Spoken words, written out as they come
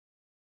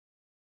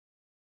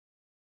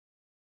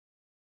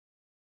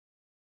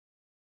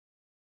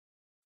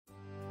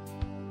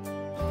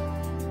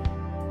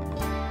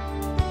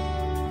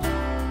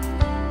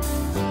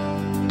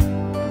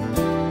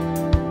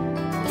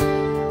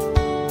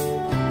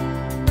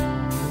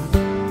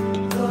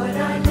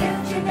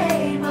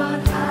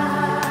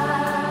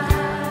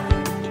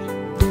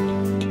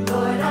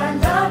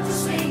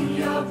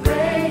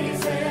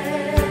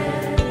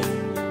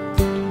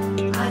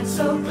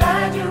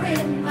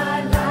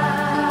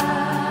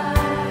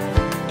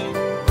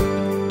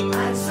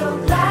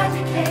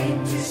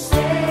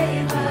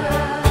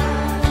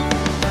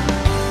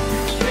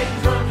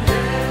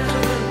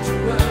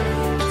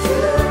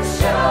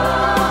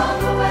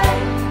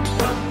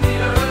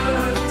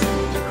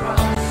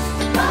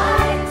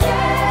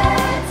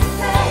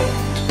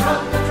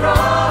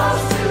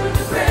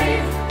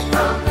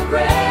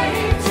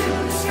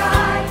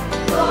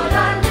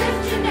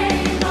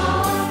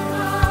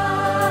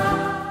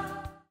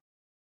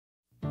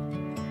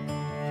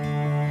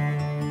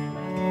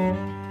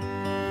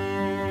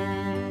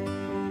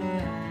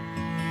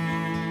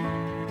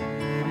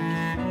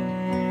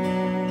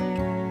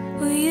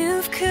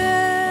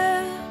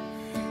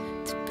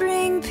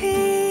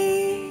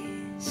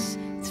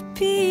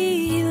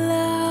be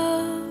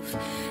love,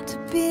 to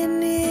be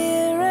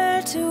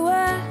nearer to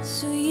us.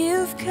 So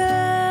you've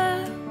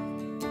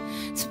come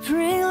to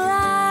bring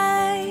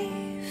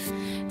life,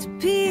 to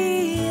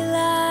be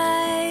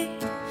light,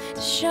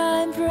 to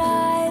shine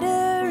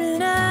brighter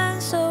in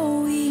us.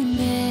 Oh, Emmanuel,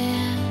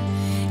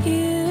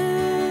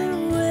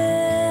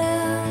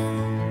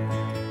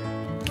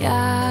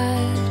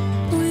 God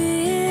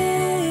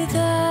with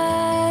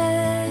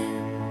us,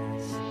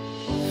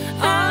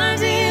 our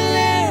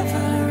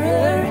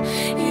deliverer,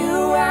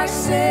 you are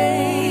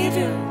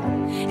Savior.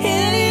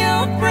 In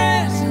your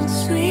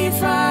presence we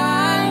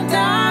find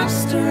our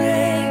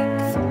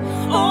strength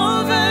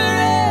over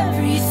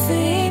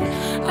everything,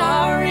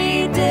 our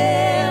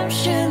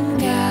redemption.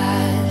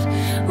 God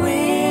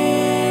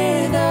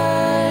with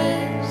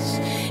us,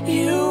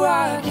 you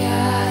are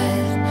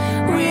God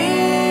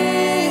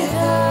with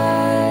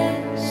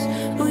us.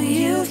 Well,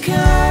 you've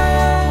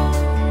come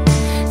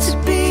to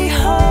be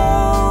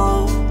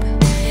hope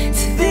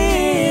to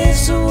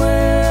this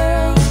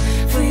world,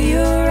 for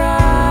your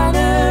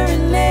honor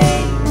and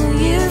name. Well,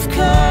 you've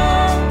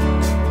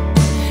come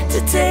to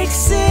take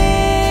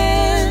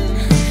sin,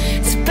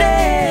 to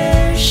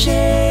bear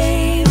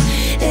shame,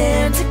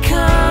 and to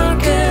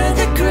conquer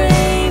the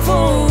grave.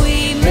 Oh,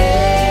 Emmanuel,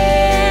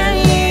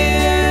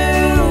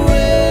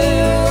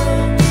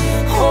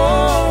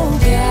 oh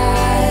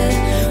God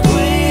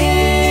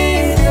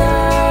with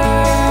us,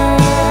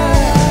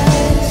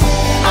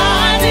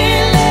 our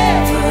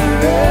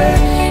deliverer,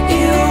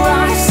 you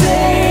are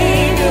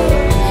Savior.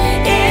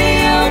 In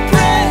your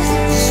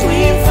presence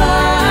we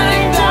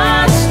find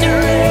our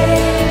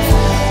strength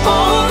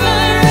over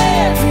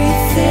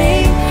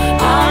everything,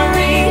 our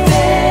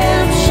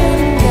redemption.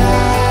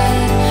 God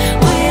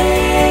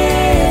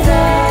with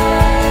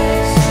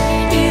us,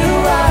 you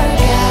are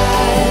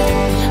God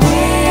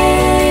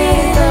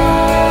with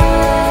us.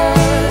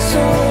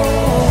 Oh,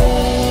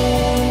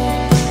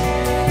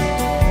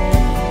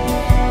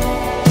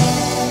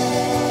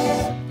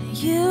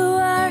 you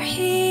are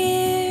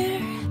here,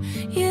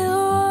 you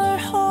are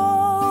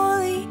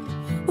holy.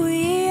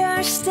 We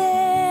are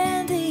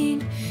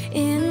standing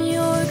in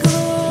your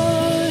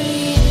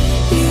glory.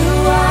 You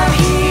are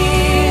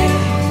here,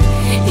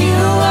 you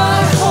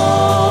are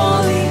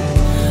holy.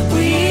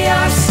 We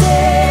are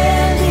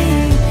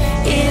standing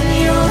in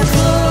your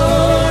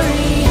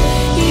glory.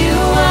 You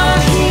are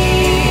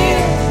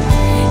here,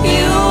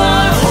 you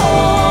are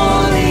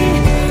holy.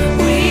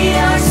 We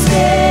are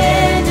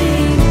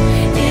standing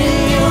in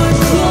your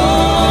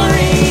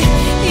glory.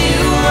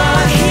 You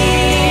are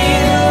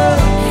here,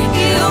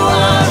 you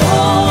are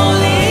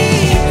holy.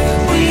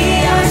 We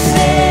are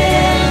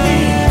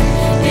standing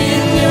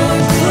in your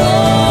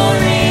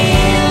glory,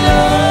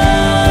 Lord.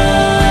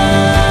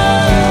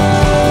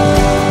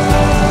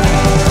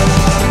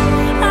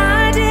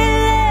 Our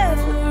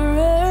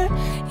deliverer,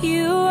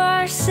 you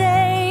are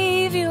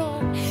Savior.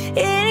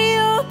 In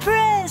your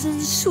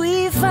presence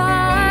we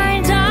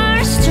find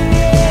our strength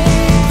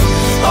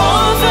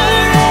over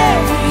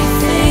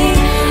everything,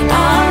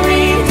 our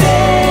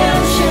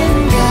redemption.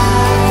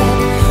 God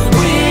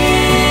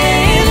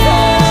with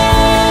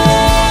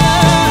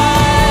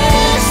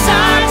us,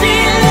 our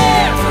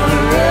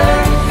deliverer,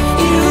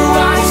 you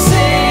are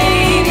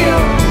Savior.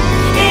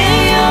 In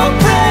your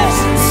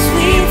presence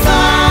we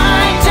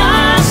find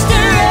our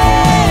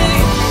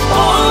strength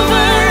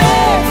over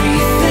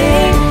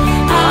everything,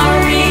 our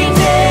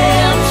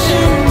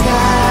redemption.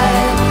 God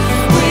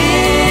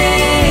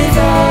with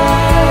us,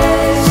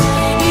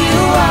 you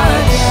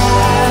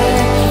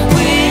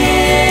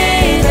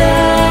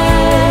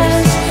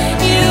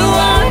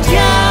are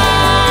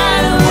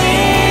God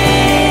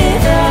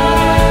with us,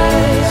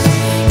 you are God with us,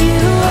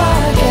 you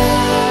are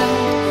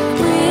God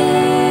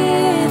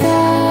with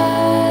us.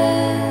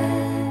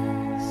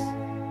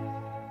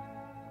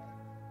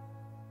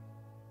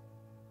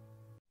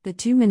 The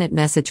 2-minute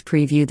message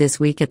preview this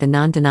week at the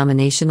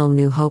non-denominational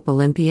New Hope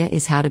Olympia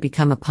is how to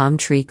become a palm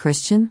tree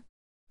Christian.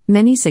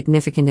 Many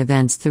significant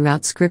events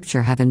throughout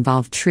Scripture have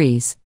involved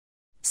trees.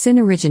 Sin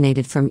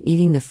originated from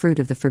eating the fruit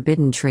of the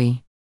forbidden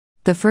tree.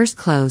 The first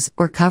clothes,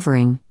 or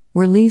covering,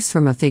 were leaves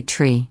from a fig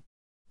tree.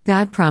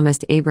 God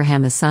promised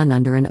Abraham a son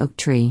under an oak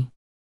tree.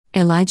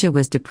 Elijah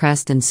was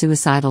depressed and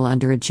suicidal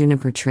under a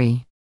juniper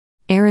tree.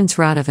 Aaron's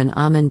rod of an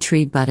almond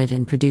tree budded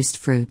and produced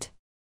fruit.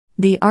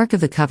 The Ark of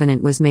the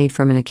Covenant was made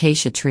from an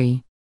acacia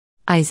tree.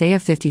 Isaiah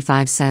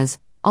 55 says,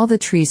 "All the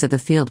trees of the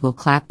field will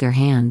clap their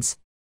hands."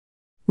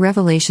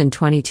 Revelation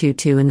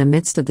 22:2 In the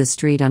midst of the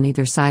street on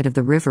either side of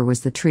the river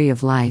was the tree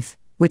of life,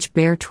 which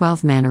bare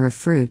 12 manner of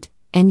fruit,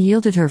 and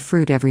yielded her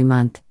fruit every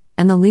month,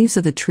 and the leaves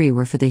of the tree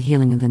were for the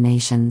healing of the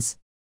nations.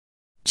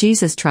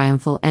 Jesus'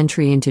 triumphal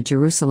entry into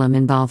Jerusalem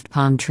involved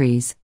palm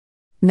trees.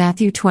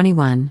 Matthew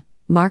 21,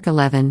 Mark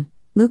 11,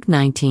 Luke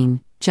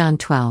 19, John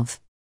 12.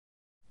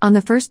 On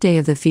the first day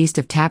of the Feast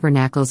of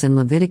Tabernacles in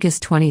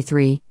Leviticus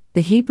 23,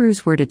 the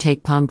Hebrews were to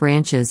take palm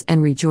branches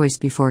and rejoice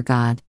before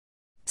God.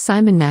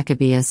 Simon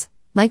Maccabeus,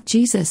 like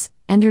Jesus,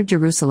 entered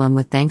Jerusalem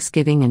with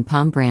thanksgiving and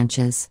palm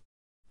branches.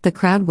 The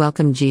crowd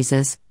welcomed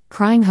Jesus,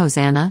 crying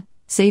Hosanna,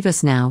 Save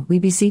us now, we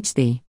beseech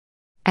thee.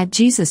 At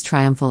Jesus'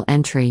 triumphal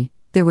entry,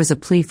 there was a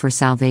plea for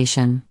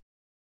salvation.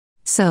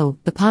 So,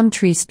 the palm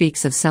tree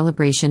speaks of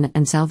celebration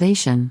and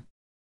salvation.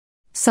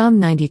 Psalm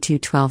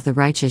 92:12 The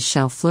righteous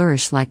shall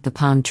flourish like the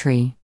palm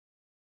tree.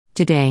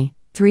 Today,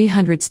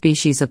 300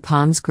 species of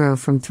palms grow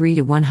from 3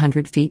 to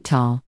 100 feet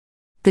tall.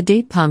 The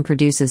date palm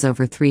produces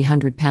over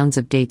 300 pounds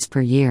of dates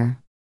per year.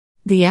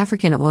 The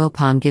African oil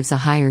palm gives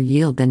a higher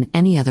yield than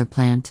any other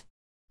plant.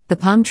 The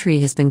palm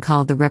tree has been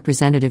called the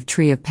representative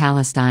tree of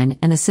Palestine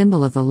and a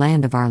symbol of the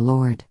land of our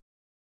Lord.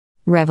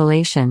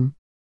 Revelation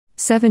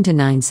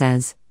 7-9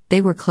 says,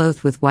 "They were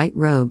clothed with white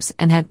robes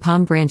and had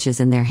palm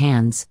branches in their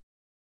hands."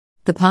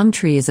 The palm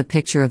tree is a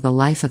picture of the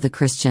life of the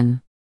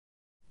Christian.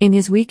 In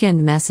his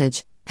weekend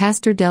message,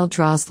 Pastor Dell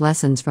draws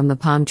lessons from the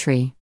palm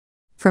tree.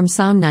 From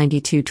Psalm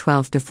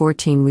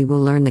 92:12-14 we will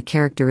learn the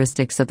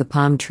characteristics of the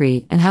palm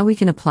tree and how we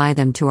can apply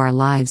them to our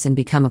lives and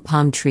become a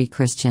palm tree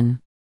Christian.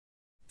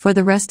 For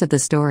the rest of the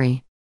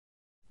story,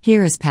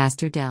 here is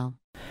Pastor Dell.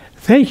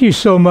 Thank you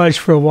so much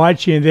for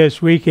watching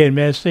this weekend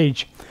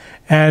message.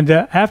 And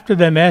after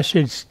the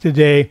message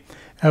today,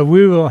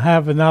 we will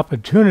have an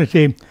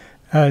opportunity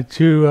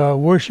to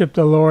worship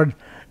the Lord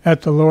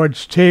at the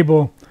Lord's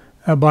table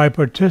by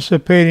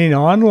participating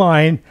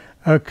online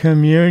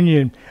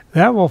communion.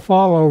 That will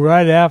follow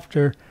right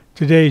after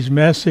today's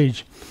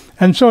message.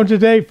 And so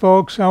today,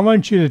 folks, I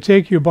want you to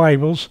take your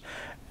Bibles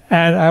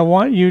and I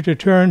want you to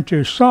turn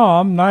to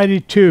Psalm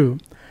 92,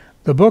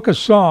 the book of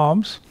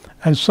Psalms,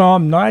 and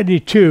Psalm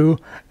 92,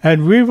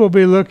 and we will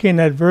be looking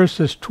at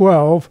verses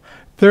 12,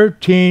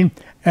 13,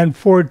 and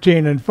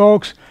 14. And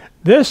folks,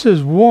 this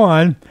is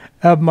one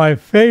of my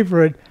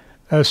favorite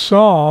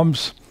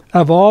Psalms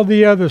of all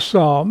the other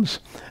Psalms.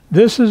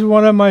 This is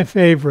one of my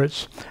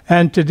favorites.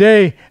 And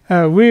today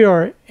we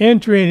are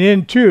entering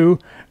into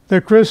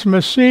the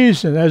Christmas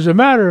season. As a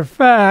matter of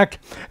fact,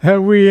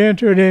 we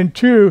entered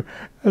into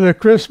the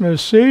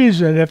Christmas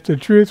season, if the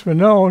truth were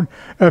known,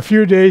 a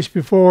few days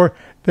before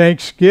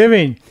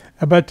Thanksgiving.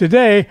 But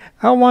today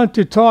I want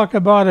to talk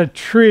about a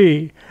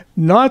tree,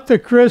 not the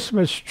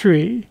Christmas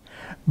tree,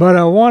 but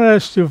I want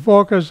us to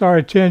focus our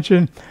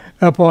attention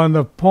upon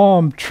the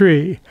palm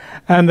tree.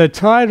 And the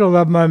title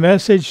of my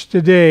message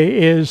today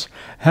is,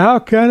 How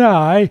Can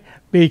I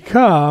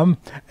Become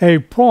a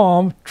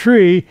Palm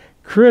Tree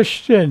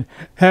Christian?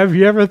 Have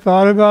you ever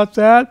thought about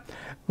that?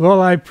 Well,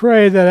 I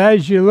pray that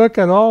as you look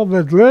at all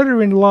the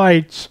glittering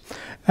lights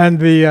and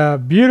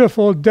the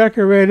beautiful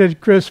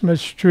decorated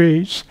Christmas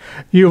trees,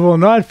 you will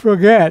not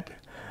forget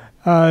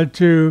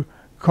to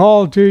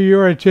call to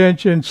your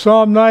attention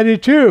Psalm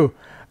 92,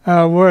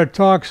 where it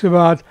talks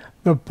about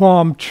the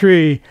palm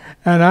tree.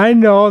 And I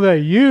know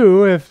that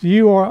you, if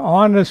you are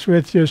honest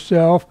with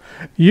yourself,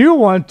 you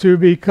want to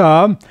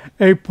become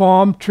a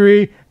palm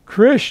tree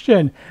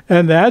Christian.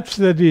 And that's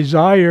the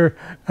desire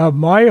of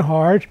my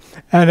heart.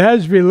 And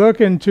as we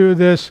look into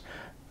this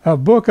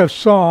book of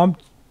Psalms,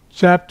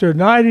 chapter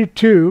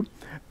 92,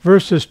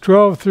 verses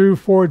 12 through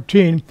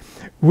 14,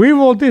 we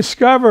will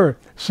discover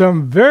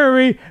some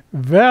very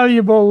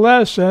valuable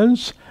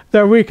lessons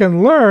that we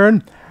can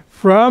learn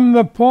from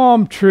the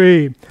palm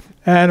tree.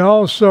 And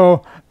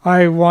also,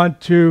 I want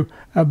to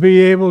be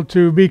able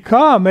to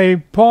become a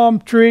palm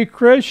tree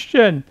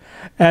Christian.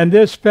 And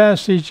this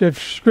passage of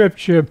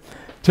Scripture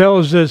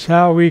tells us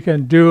how we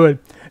can do it.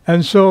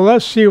 And so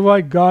let's see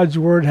what God's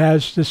Word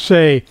has to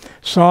say.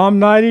 Psalm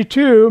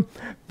 92,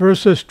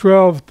 verses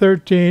 12,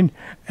 13,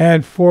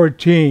 and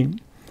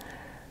 14.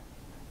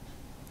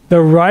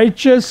 The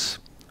righteous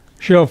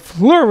shall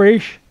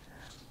flourish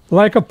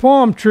like a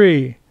palm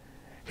tree.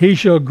 He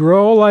shall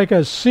grow like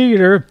a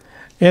cedar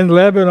in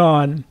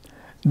Lebanon.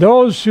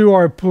 Those who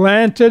are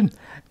planted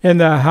in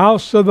the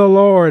house of the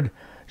Lord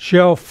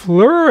shall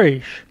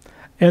flourish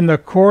in the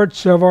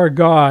courts of our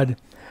God.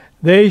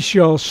 They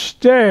shall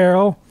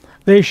still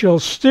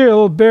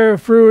bear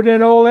fruit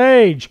in old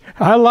age.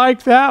 I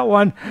like that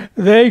one.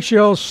 They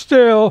shall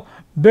still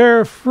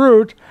bear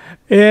fruit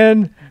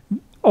in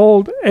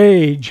old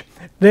age.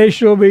 They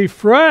shall be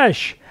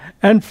fresh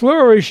and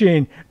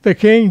flourishing. The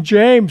King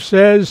James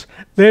says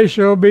they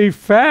shall be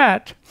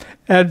fat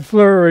and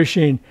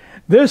flourishing.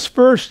 This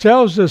verse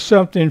tells us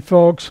something,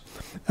 folks,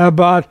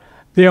 about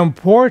the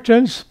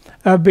importance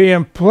of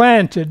being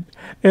planted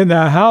in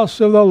the house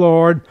of the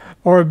Lord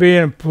or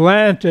being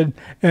planted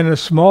in a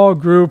small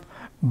group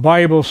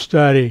Bible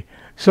study.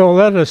 So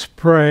let us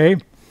pray.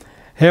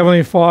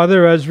 Heavenly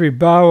Father, as we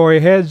bow our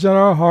heads and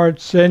our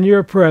hearts in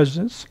your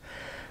presence,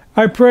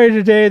 I pray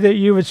today that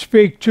you would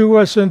speak to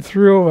us and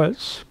through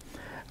us.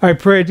 I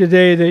pray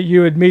today that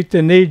you would meet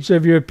the needs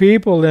of your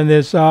people in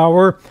this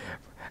hour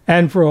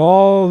and for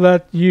all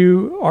that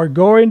you are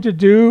going to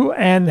do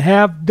and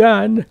have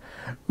done.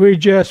 We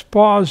just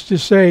pause to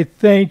say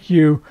thank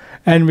you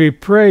and we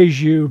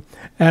praise you.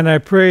 And I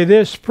pray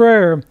this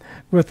prayer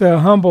with a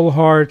humble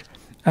heart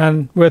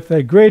and with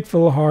a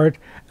grateful heart.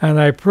 And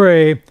I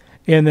pray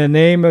in the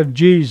name of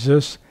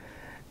Jesus.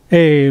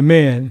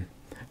 Amen.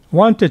 I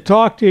want to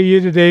talk to you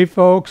today,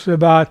 folks,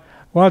 about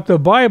what the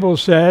Bible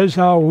says,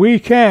 how we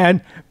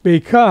can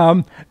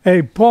become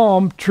a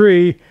palm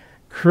tree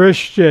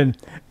Christian.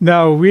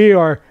 Now, we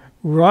are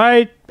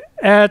right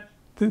at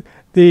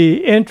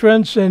the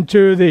entrance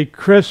into the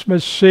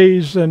Christmas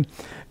season,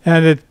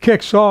 and it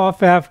kicks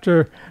off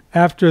after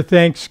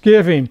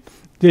Thanksgiving.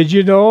 Did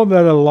you know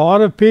that a lot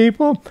of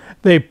people,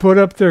 they put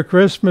up their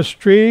Christmas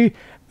tree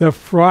the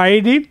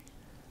Friday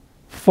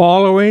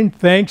following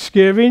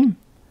Thanksgiving?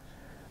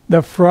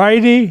 The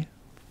Friday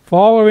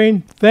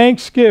following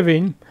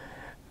Thanksgiving,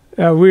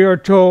 we are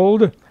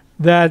told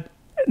that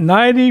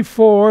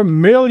 94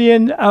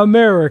 million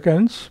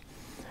Americans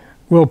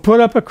will put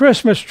up a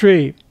Christmas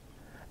tree.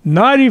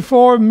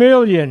 94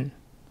 million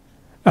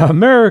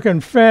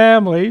American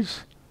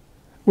families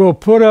will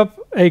put up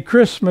a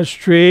Christmas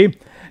tree,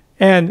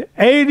 and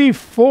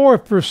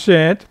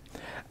 84%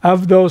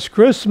 of those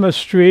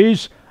Christmas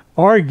trees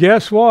are,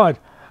 guess what?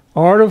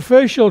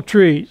 Artificial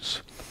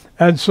trees.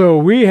 And so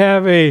we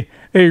have a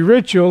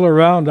ritual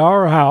around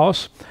our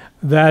house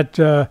that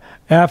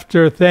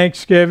after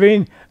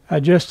Thanksgiving,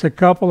 just a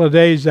couple of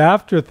days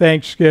after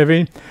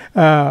Thanksgiving,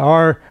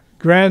 our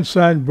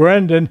grandson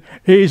Brendan,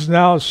 he's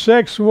now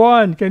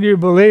 6'1". Can you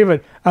believe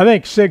it? I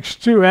think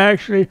 6'2"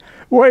 actually,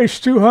 weighs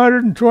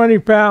 220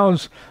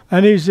 pounds,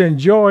 and he's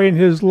enjoying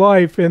his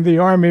life in the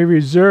Army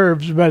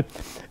Reserves. But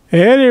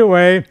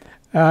anyway,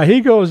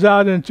 he goes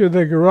out into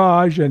the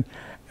garage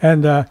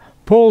and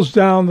pulls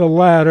down the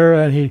ladder,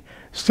 and he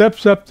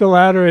steps up the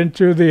ladder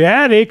into the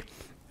attic,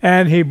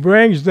 and he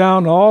brings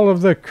down all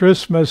of the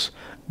Christmas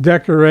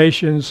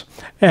decorations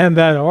and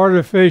that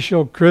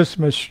artificial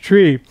Christmas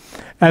tree.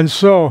 And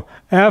so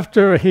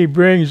after he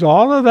brings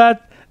all of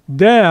that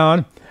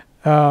down,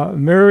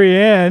 Mary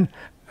Ann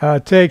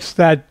takes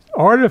that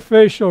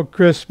artificial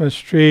Christmas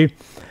tree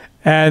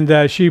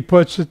and she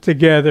puts it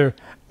together,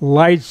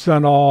 lights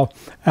and all,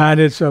 and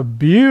it's a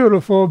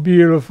beautiful,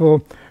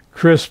 beautiful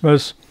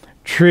Christmas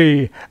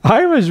tree.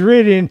 I was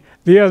reading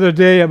the other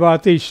day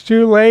about these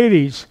two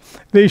ladies,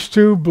 these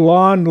two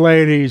blonde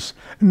ladies.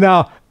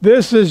 Now,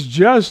 this is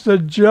just a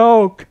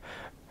joke.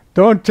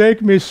 Don't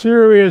take me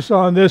serious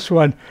on this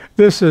one.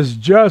 This is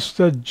just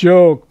a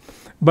joke.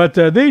 But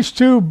these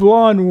two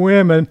blonde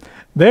women,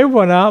 they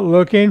went out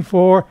looking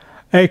for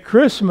a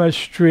Christmas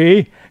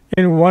tree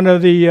in one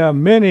of the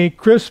many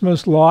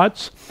Christmas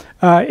lots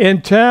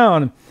in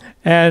town.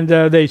 And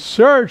they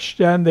searched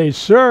and they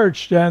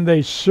searched and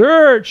they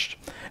searched.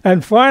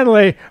 And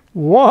finally,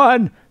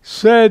 one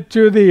said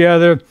to the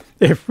other,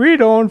 if we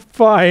don't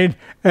find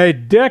a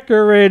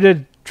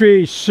decorated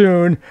tree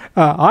soon,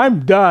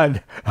 I'm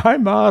done.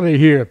 I'm out of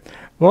here.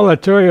 Well, I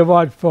tell you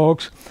what,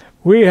 folks,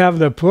 we have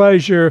the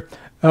pleasure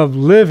of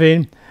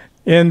living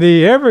in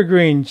the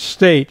evergreen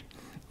state,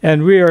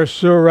 and we are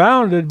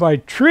surrounded by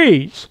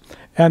trees.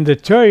 And to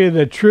tell you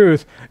the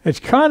truth,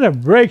 it kind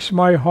of breaks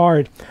my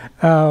heart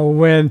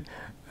when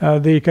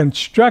the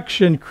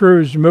construction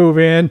crews move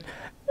in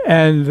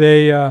and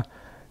they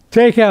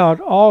take out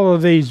all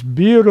of these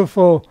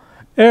beautiful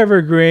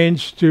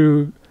evergreens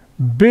to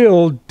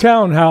build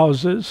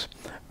townhouses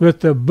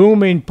with the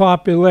booming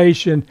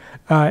population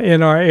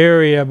in our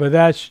area. But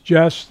that's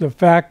just the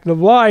fact of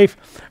life.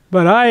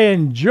 But I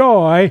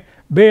enjoy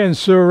being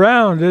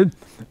surrounded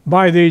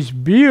by these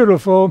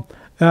beautiful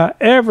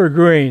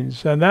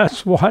evergreens, and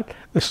that's what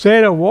the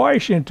state of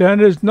Washington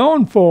is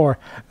known for.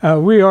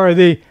 We are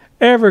the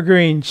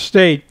evergreen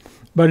state.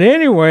 But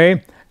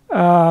anyway,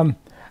 I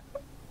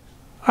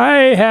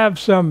have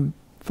some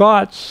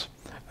thoughts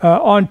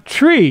on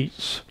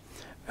trees.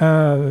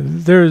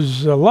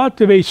 There's a lot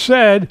to be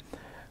said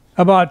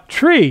about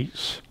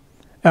trees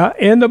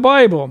in the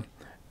Bible.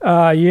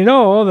 You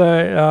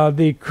know,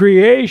 the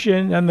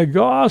creation and the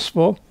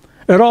gospel,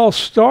 it all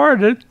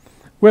started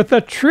with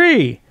a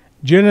tree.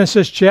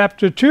 Genesis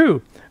chapter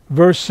 2,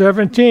 verse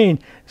 17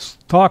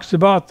 talks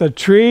about the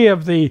tree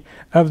of the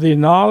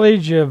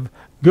knowledge of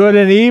good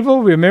and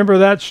evil. Remember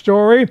that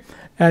story?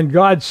 And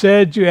God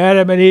said to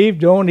Adam and Eve,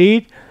 don't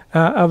eat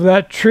of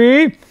that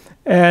tree.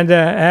 And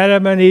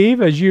Adam and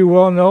Eve, as you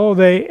well know,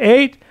 they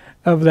ate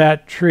of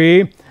that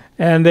tree,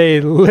 and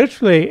they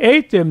literally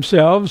ate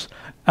themselves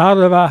out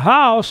of a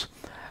house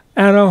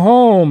and a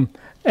home.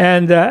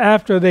 And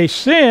after they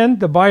sinned,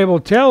 the Bible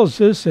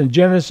tells us in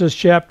Genesis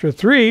chapter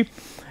 3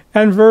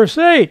 and verse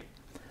 8,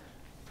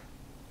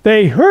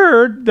 they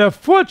heard the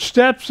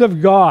footsteps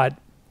of God.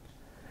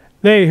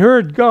 They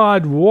heard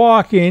God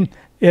walking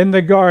in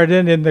the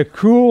garden in the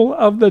cool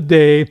of the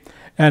day,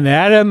 and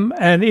Adam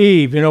and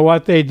Eve, you know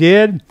what they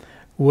did?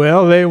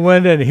 Well, they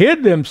went and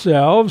hid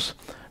themselves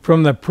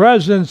from the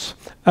presence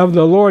of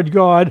the Lord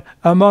God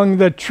among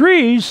the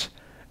trees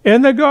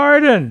in the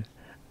garden.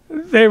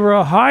 They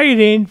were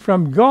hiding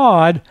from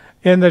God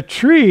in the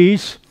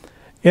trees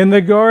in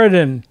the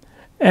garden.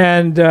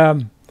 And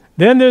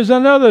then there's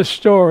another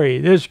story.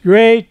 This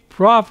great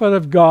prophet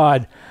of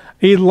God,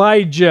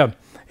 Elijah,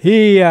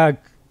 he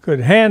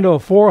could handle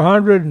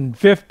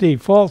 450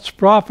 false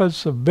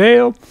prophets of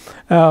Baal,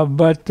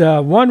 but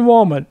one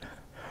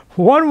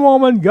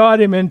woman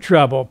got him in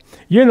trouble.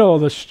 You know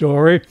the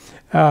story.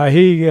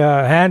 he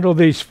handled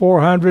these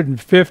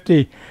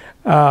 450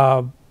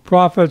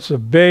 prophets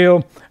of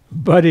Baal,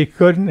 but he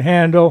couldn't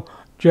handle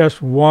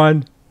just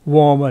one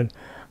woman,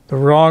 the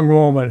wrong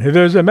woman.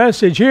 There's a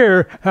message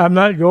here. I'm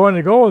not going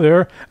to go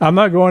there. I'm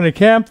not going to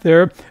camp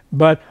there.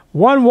 But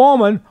one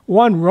woman,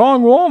 one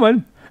wrong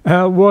woman,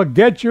 will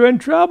get you in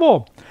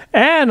trouble.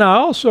 And I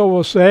also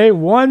will say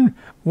one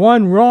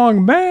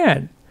wrong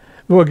man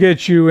will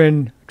get you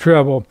in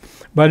trouble.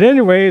 But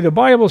anyway, the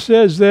Bible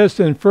says this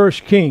in 1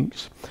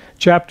 Kings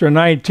chapter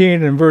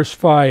 19 and verse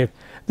 5.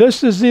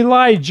 This is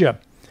Elijah,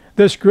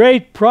 this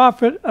great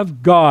prophet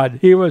of God.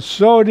 He was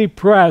so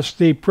depressed,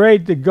 he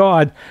prayed to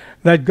God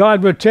that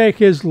God would take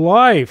his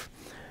life.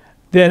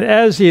 Then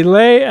as he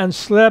lay and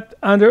slept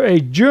under a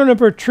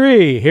juniper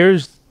tree,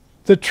 here's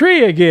the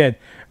tree again,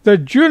 the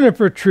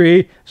juniper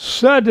tree,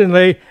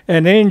 suddenly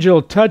an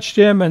angel touched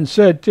him and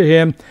said to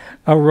him,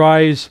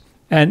 "Arise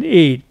and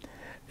eat."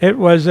 It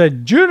was a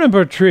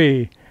juniper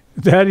tree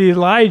that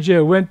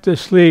Elijah went to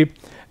sleep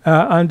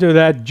under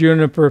that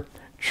juniper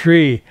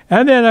tree.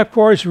 And then, of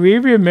course, we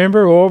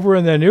remember over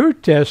in the New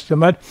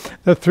Testament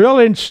the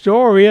thrilling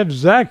story of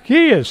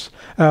Zacchaeus.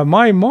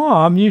 My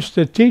mom used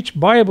to teach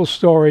Bible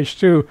stories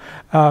to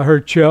her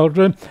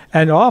children,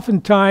 and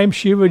oftentimes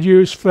she would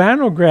use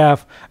flannel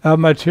graph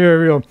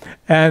material,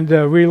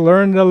 and we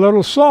learned a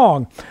little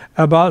song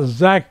about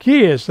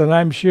Zacchaeus, and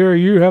I'm sure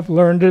you have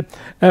learned it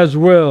as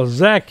well.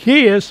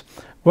 Zacchaeus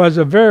was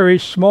a very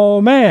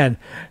small man.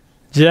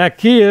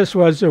 Zacchaeus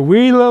was a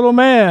wee little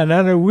man,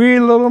 and a wee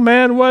little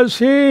man was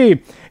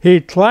he. He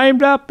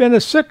climbed up in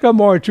a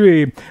sycamore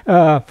tree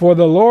for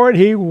the Lord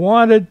he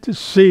wanted to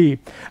see.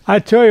 I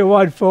tell you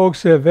what,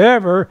 folks, if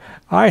ever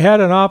I had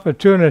an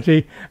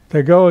opportunity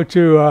to go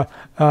to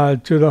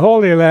the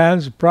Holy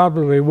Lands,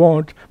 probably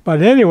won't,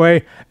 but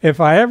anyway, if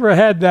I ever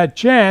had that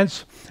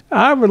chance,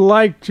 I would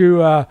like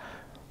to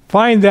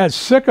find that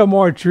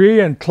sycamore tree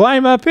and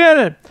climb up in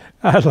it.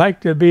 I'd like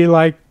to be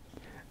like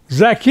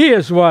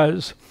Zacchaeus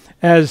was,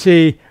 as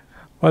he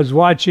was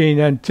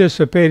watching,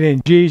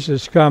 anticipating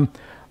Jesus come,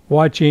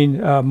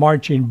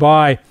 marching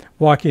by,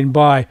 walking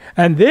by.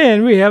 And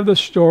then we have the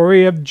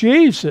story of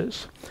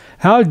Jesus,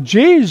 how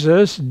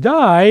Jesus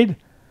died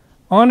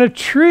on a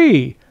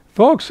tree.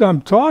 Folks,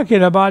 I'm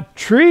talking about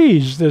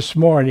trees this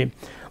morning.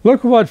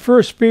 Look what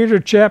 1 Peter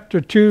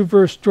chapter 2,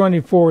 verse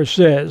 24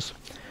 says,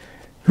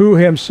 "Who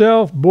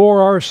himself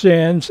bore our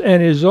sins in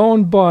his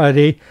own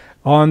body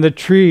on the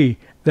tree,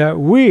 that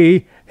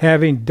we,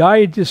 having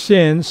died to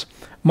sins,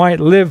 might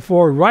live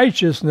for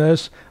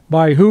righteousness,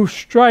 by whose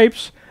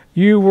stripes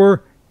you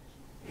were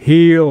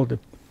healed."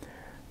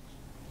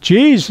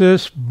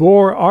 Jesus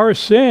bore our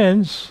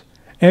sins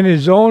in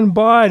his own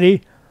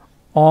body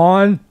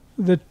on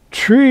the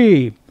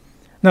tree.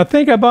 Now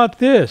think about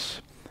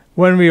this.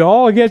 When we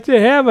all get to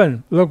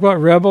heaven, look what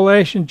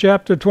Revelation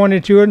chapter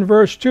 22 and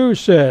verse 2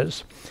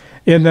 says.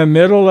 "In the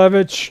middle of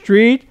its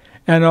street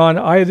and on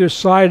either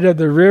side of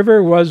the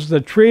river was the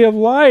tree of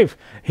life."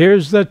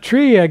 Here's the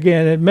tree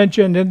again, it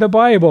mentioned in the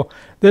Bible.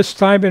 This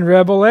time in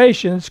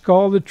Revelation, it's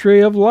called the tree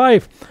of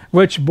life,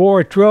 which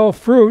bore 12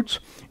 fruits,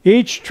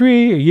 each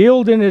tree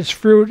yielding its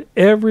fruit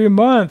every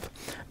month.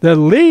 The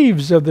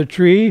leaves of the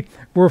tree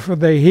were for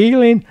the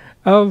healing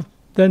of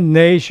the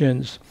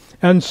nations.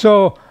 And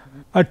so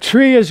a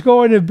tree is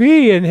going to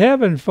be in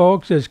heaven,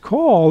 folks. It's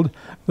called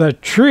the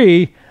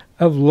tree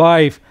of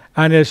life,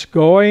 and it's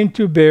going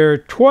to bear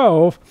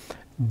 12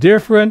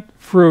 different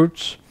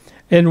fruits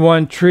in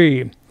one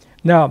tree.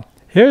 Now,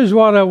 here's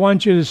what I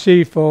want you to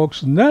see,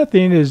 folks.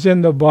 Nothing is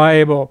in the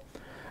Bible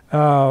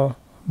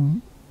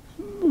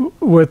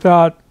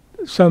without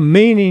some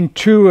meaning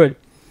to it.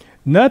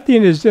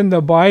 Nothing is in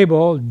the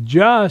Bible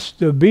just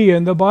to be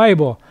in the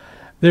Bible.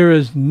 There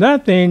is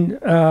nothing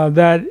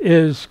that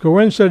is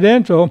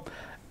coincidental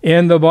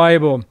in the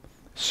Bible.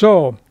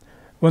 So,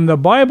 when the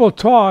Bible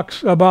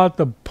talks about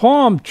the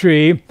palm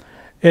tree,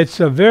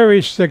 it's a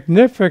very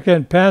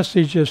significant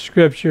passage of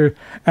Scripture,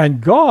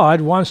 and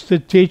God wants to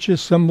teach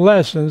us some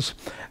lessons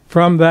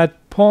from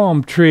that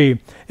palm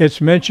tree.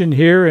 It's mentioned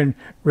here in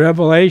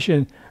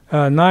Revelation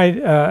 9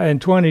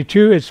 and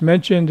 22. It's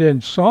mentioned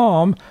in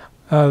Psalm,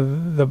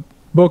 the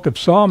book of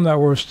Psalm that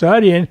we're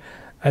studying,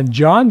 and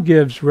John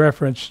gives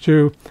reference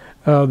to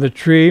the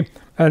tree.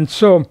 And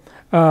so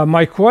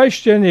my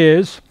question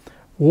is,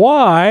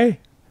 why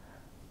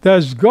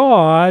does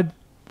God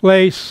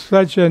place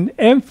such an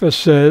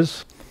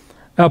emphasis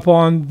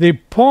upon the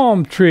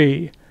palm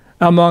tree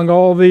among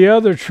all the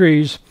other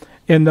trees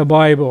in the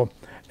Bible?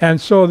 And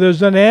so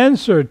there's an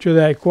answer to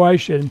that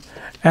question,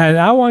 and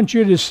I want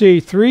you to see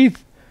three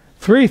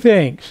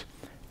things,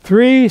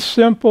 three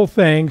simple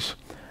things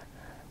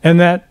in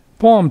that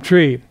palm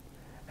tree.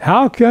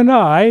 How can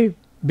I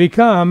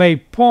become a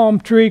palm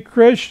tree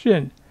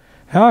Christian?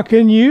 How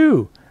can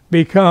you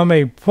become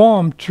a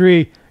palm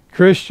tree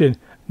Christian?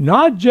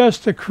 Not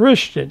just a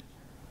Christian,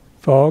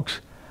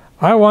 folks.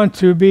 I want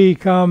to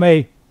become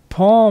a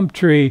palm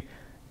tree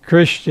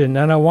Christian,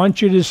 and I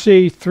want you to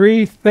see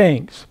three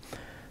things.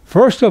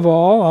 First of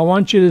all, I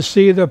want you to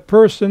see the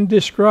person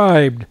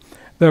described.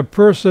 the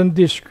person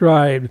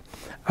described.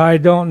 I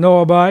don't know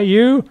about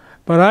you,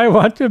 but I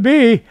want to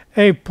be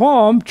a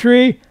palm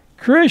tree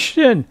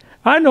Christian.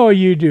 I know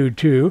you do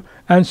too.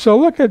 And so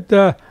look at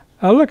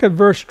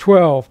verse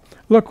 12.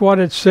 Look what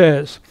it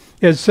says.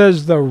 It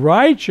says, the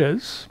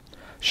righteous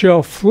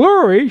shall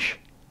flourish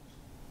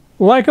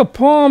like a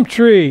palm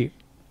tree.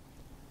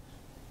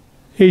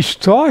 He's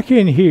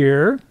talking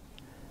here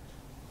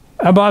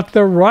about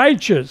the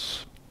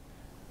righteous.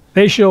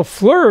 They shall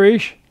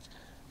flourish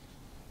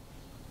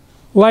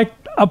like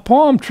a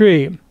palm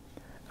tree.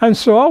 And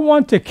so I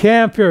want to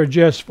camp here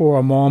just for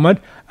a moment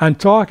and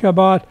talk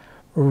about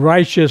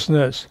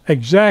righteousness.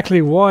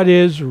 Exactly what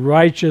is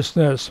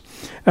righteousness?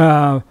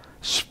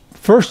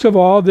 First of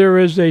all, there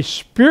is a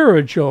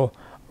spiritual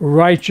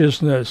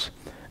righteousness.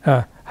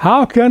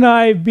 How can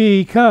I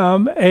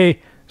become a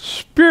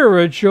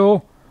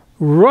spiritual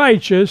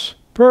righteous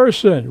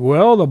person?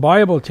 Well, the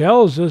Bible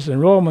tells us in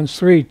Romans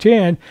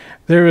 3:10,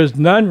 there is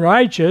none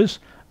righteous,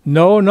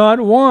 no, not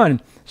one.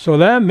 So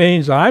that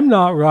means I'm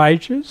not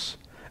righteous.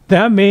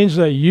 That means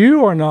that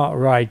you are not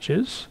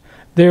righteous.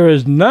 There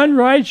is none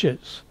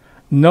righteous,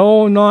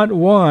 no, not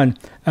one.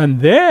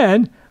 And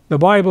then the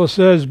Bible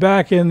says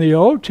back in the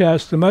Old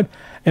Testament,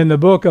 in the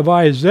book of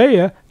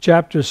Isaiah,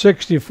 chapter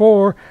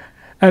 64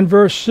 and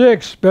verse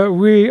 6, but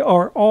we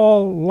are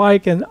all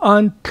like an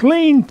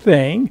unclean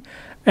thing,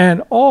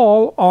 and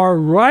all our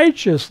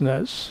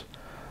righteousness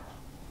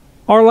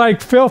are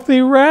like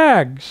filthy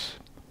rags.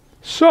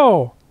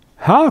 So,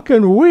 how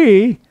can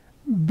we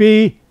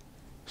be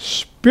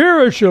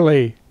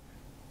spiritually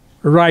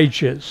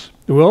righteous?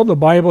 Well, the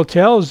Bible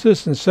tells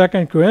us in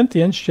 2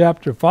 Corinthians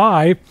chapter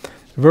 5,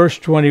 verse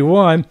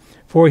 21,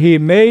 for he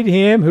made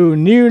him who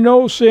knew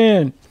no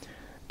sin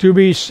to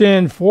be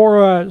sin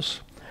for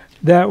us,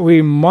 that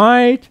we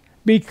might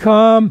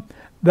become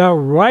the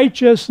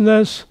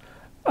righteousness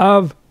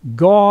of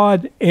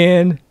God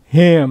in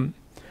him.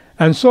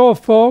 And so,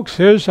 folks,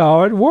 here's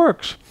how it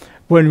works.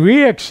 When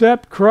we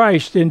accept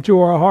Christ into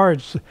our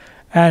hearts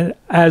and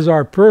as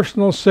our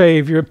personal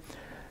Savior,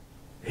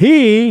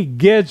 he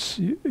gets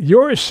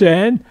your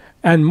sin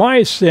and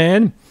my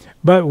sin,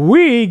 but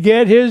we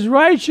get his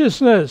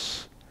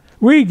righteousness.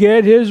 We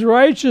get his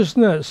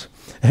righteousness.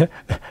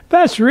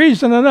 That's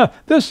reason enough.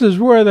 This is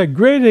where the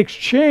great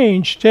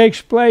exchange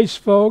takes place,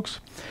 folks.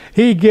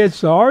 He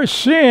gets our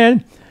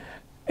sin.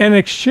 In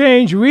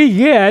exchange, we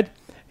get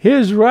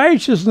his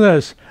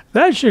righteousness.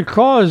 That should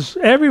cause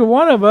every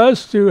one of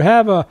us to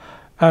have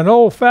an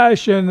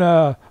old-fashioned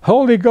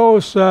Holy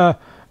Ghost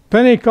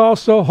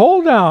Pentecostal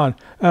hold down,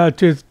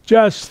 to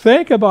just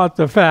think about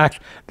the fact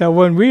that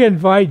when we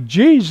invite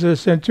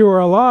Jesus into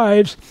our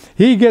lives,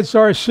 he gets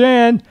our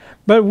sin,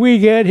 but we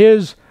get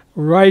his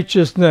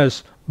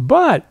righteousness.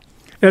 But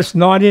it's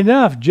not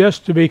enough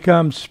just to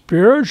become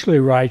spiritually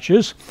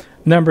righteous.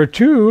 Number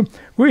two,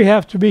 we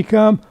have to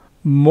become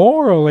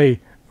morally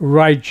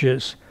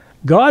righteous.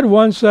 God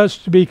wants us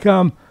to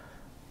become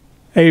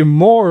a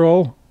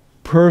moral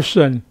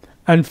person.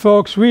 And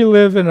folks, we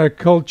live in a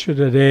culture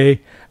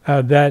today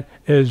that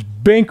is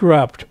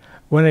bankrupt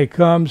when it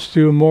comes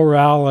to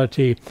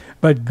morality.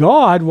 But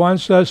God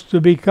wants us to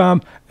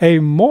become a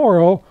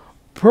moral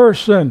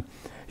person.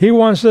 He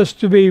wants us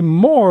to be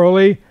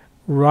morally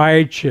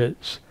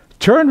righteous.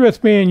 Turn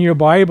with me in your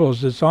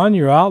Bibles. It's on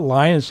your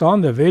outline. It's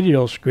on the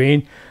video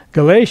screen.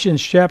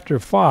 Galatians chapter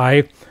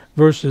 5,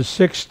 verses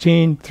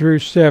 16 through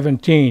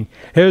 17.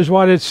 Here's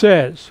what it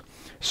says.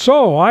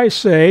 So I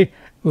say,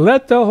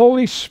 let the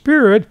Holy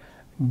Spirit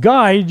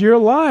guide your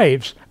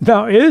lives.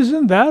 Now,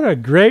 isn't that a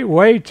great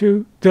way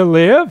to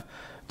live?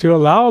 To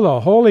allow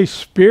the Holy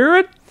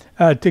Spirit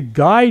to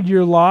guide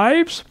your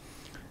lives?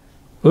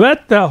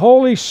 Let the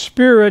Holy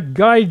Spirit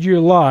guide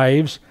your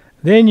lives,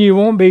 then you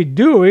won't be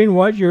doing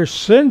what your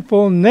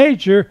sinful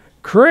nature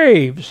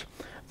craves.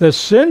 The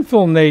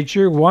sinful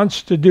nature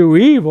wants to do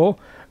evil,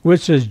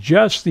 which is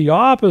just the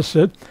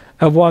opposite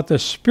of what the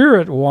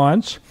Spirit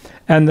wants,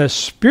 and the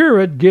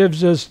Spirit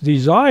gives us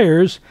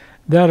desires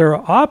that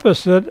are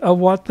opposite of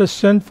what the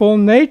sinful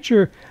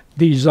nature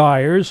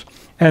desires,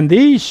 and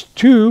these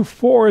two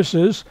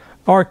forces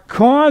are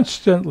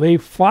constantly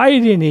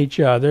fighting each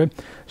other,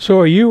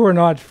 so you are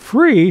not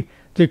free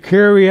to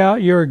carry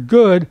out your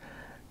good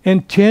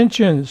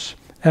intentions.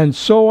 And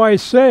so I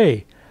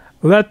say,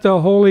 let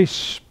the Holy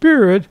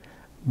Spirit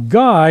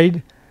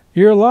guide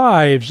your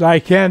lives. I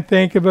can't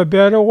think of a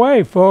better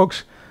way,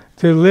 folks,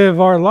 to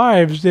live our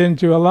lives than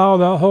to allow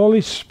the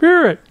Holy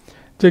Spirit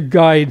to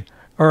guide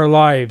our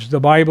lives. The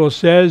Bible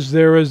says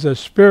there is a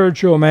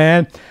spiritual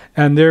man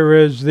and there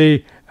is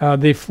the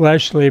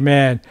fleshly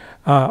man,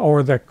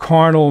 or the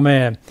carnal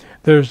man.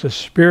 There's the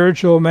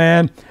spiritual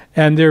man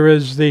and there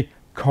is the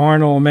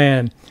carnal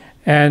man.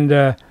 And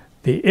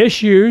the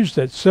issues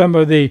that some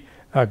of the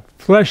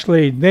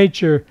fleshly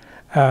nature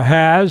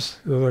has,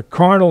 the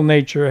carnal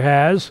nature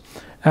has,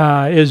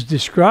 is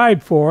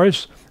described for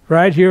us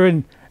right here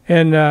in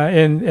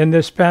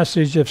this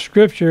passage of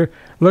Scripture.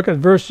 Look at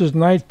verses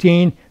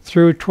 19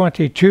 through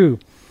 22.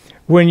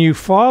 When you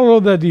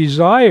follow the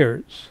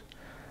desires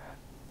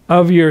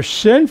of your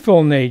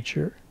sinful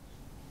nature,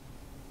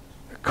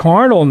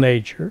 carnal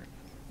nature,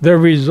 the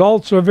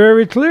results are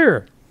very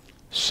clear.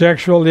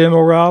 Sexual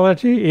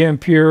immorality,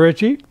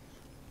 impurity,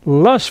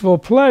 lustful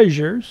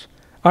pleasures,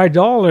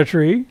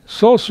 idolatry,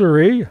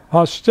 sorcery,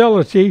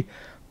 hostility,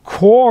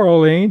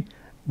 quarreling,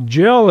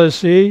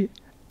 jealousy,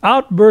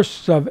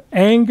 outbursts of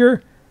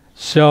anger,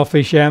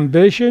 selfish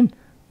ambition,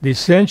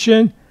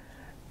 dissension,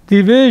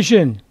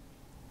 division.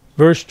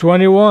 Verse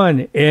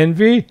 21,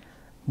 envy,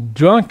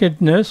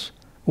 drunkenness,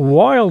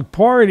 wild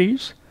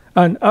parties,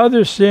 and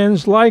other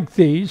sins like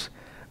these.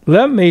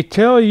 Let me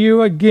tell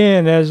you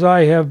again, as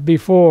I have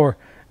before,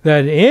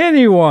 that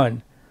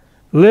anyone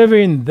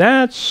living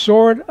that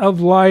sort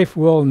of life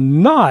will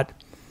not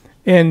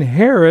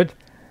inherit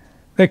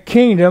the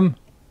kingdom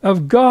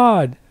of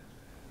God.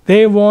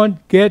 They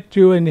won't get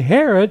to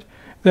inherit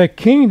the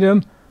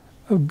kingdom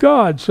of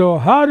God. So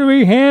how do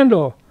we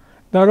handle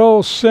that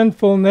old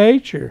sinful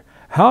nature?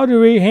 How do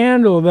we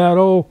handle that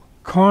old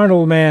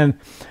carnal man?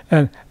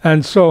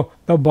 And so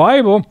the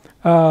Bible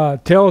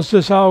tells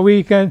us how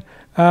we can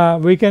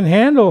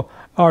handle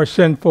our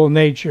sinful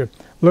nature.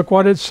 Look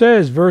what it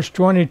says, verse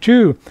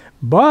 22.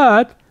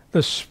 But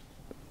the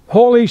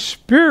Holy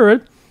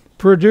Spirit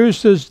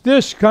produces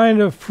this kind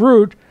of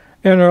fruit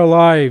in our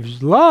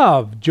lives: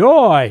 love,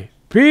 joy,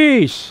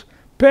 peace,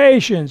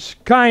 patience,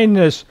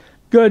 kindness,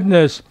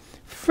 goodness,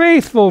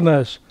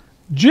 faithfulness,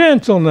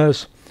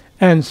 gentleness,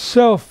 and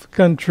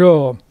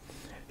self-control.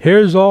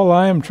 Here's all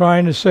I am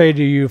trying to say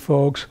to you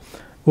folks.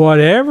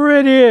 Whatever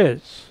it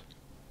is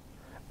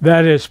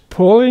that is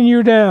pulling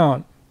you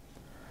down,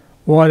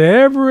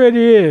 whatever it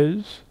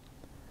is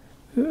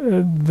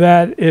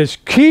that is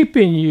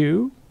keeping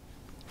you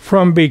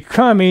from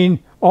becoming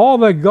all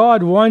that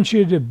God wants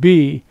you to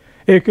be,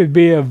 it could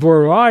be a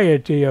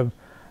variety of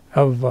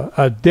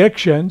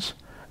addictions.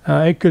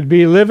 It could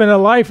be living a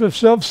life of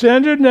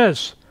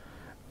self-centeredness,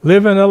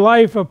 living a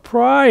life of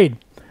pride.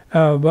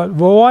 But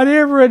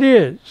whatever it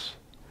is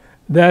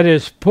that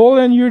is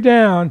pulling you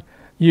down,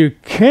 you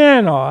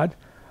cannot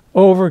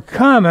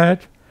overcome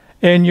it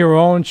in your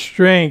own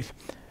strength.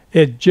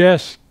 It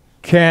just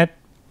can't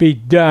be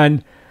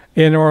done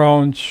in our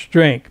own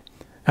strength.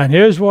 And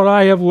here's what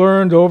I have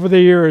learned over the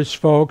years,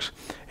 folks.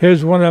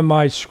 Here's one of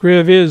my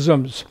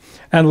scrivisms.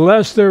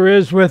 Unless there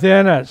is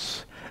within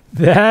us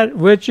that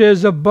which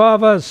is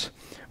above us,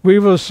 we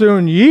will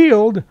soon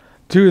yield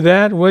to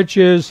that which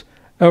is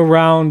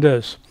around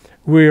us.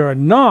 We are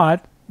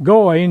not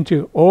going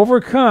to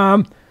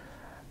overcome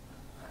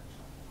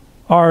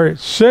our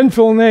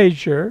sinful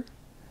nature,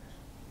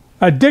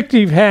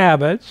 addictive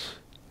habits,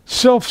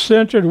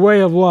 self-centered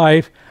way of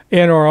life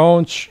in our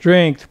own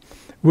strength.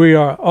 We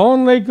are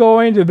only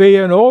going to be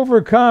an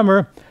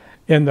overcomer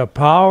in the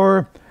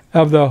power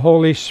of the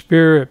Holy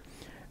Spirit.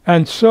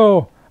 And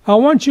so I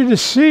want you to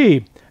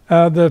see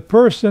the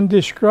person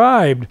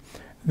described,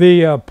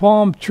 the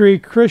palm tree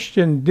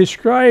Christian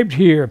described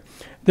here.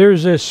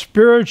 There's a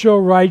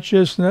spiritual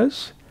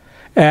righteousness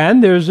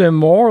and there's a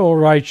moral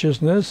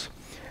righteousness.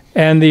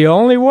 And the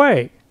only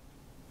way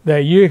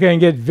that you can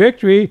get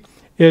victory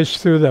is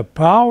through the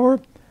power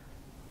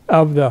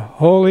of the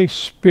Holy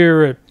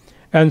Spirit.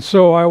 And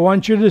so I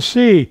want you to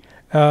see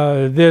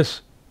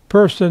this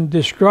person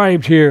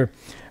described here.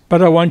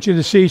 But I want you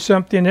to see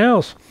something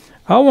else.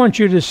 I want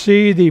you to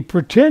see the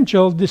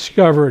potential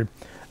discovered.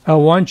 I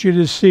want you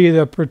to see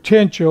the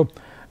potential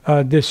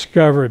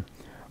discovered.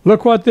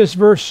 Look what this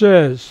verse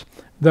says.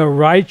 The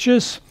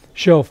righteous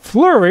shall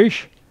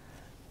flourish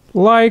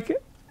like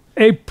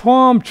a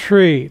palm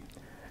tree.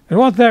 And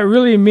what that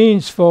really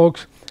means,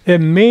 folks, it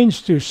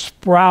means to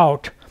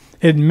sprout.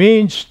 It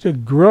means to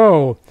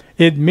grow.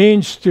 It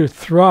means to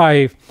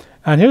thrive.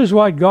 And here's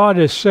what God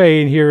is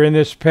saying here in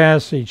this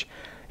passage.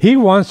 He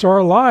wants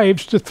our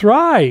lives to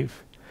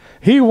thrive.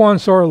 He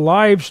wants our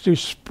lives to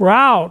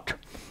sprout.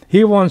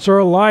 He wants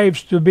our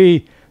lives to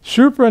be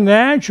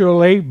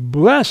supernaturally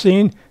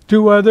blessing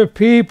to other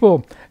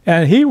people.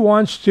 And He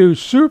wants to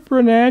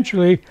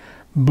supernaturally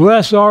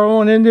bless our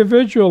own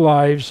individual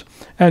lives.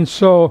 And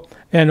so,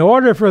 in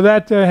order for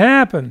that to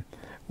happen,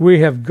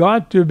 we have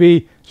got to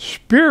be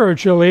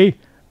spiritually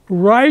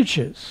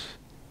righteous.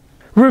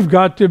 We've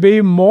got to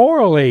be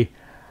morally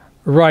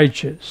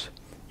righteous.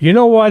 You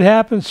know what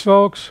happens,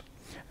 folks,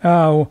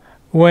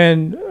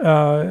 when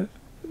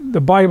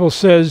the Bible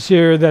says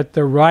here that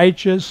the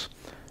righteous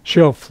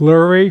shall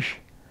flourish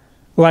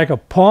like a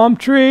palm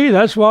tree?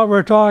 That's what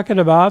we're talking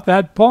about,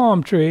 that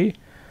palm tree.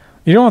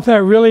 You know what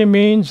that really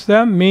means?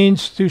 That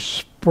means to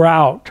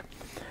sprout.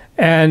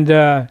 And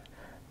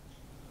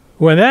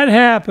when that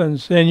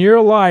happens in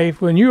your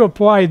life, when you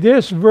apply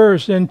this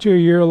verse into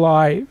your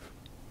life,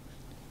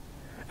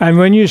 and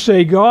when you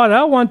say, God,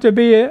 I want to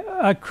be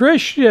a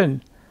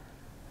Christian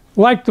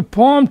like the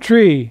palm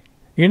tree,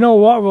 you know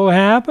what will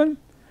happen?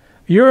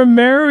 Your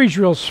marriage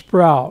will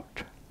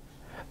sprout.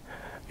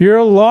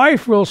 Your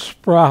life will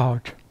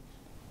sprout.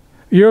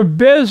 Your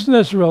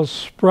business will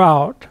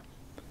sprout.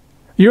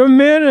 Your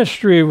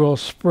ministry will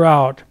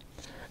sprout.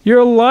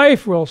 Your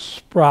life will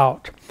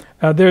sprout.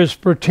 There's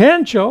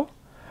potential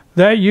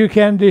that you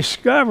can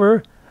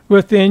discover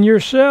within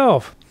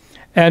yourself.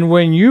 And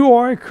when you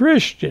are a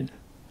Christian,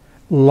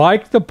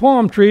 like the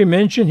palm tree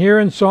mentioned here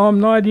in Psalm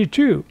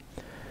 92,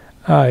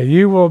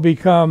 you will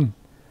become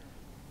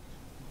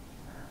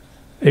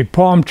a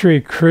palm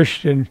tree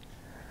Christian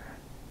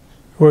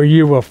where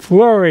you will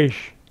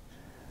flourish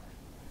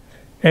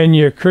in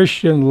your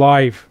Christian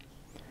life,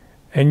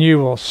 and you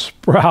will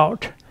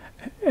sprout,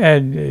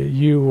 and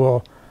you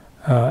will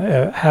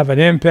have an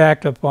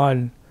impact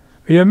upon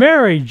your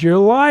marriage, your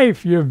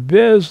life, your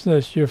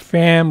business, your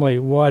family,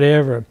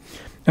 whatever.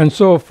 And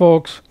so,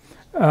 folks,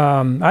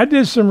 I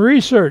did some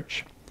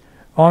research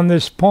on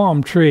this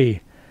palm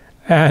tree,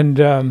 and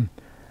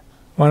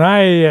when I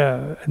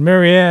and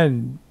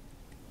Marianne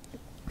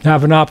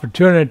have an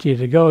opportunity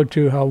to go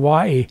to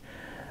Hawaii,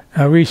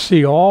 we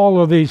see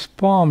all of these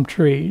palm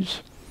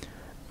trees,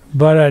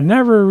 but I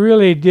never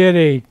really did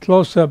a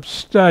close-up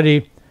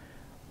study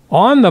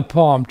on the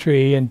palm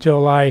tree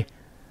until I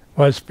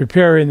was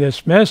preparing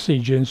this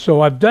message. And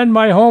so I've done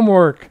my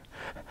homework.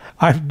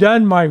 I've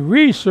done my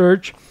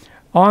research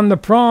on the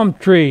palm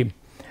tree.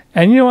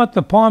 And you know what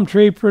the palm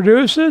tree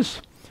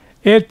produces?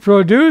 It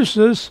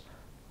produces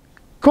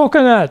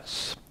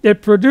coconuts.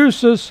 It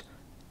produces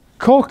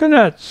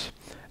coconuts.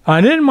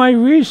 And in my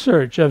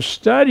research of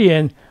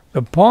studying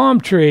the palm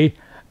tree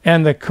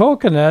and the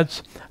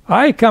coconuts,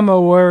 I come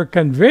away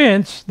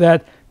convinced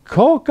that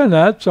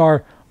coconuts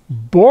are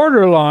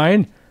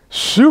borderline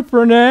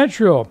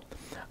supernatural.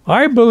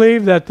 I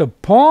believe that the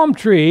palm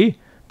tree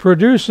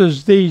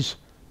produces these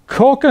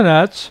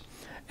coconuts,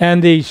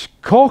 and these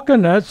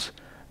coconuts,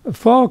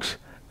 folks,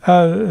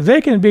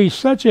 they can be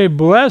such a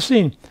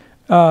blessing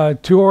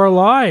to our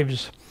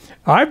lives.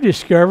 I've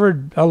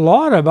discovered a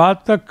lot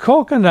about the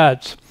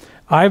coconuts.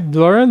 I've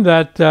learned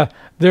that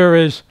there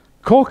is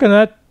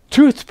coconut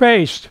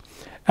toothpaste,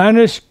 and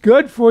it's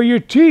good for your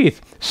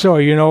teeth. So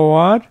you know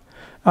what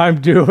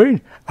I'm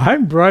doing?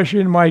 I'm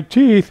brushing my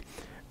teeth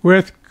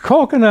with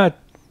coconut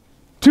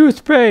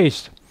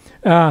toothpaste.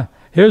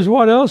 Here's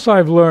what else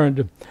I've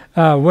learned.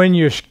 When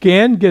your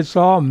skin gets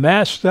all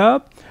messed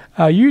up,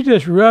 you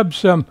just rub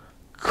some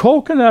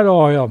coconut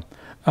oil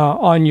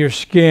on your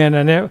skin,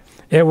 and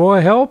it will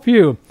help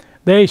you.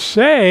 They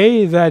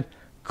say that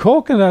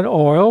coconut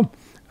oil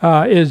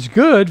is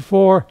good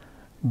for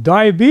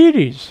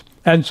diabetes,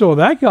 and so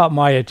that got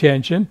my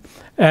attention.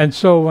 And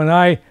so when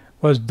I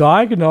was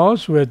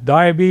diagnosed with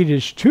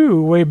diabetes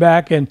 2 way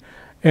back in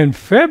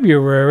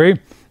February,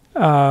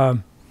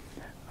 I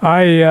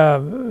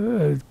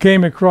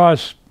came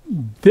across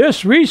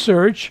this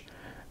research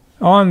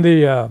on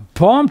the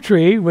palm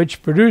tree,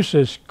 which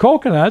produces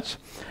coconuts.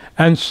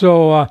 And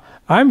so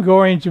I'm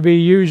going to be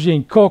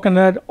using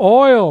coconut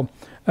oil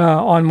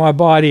on my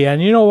body.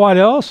 And you know what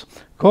else?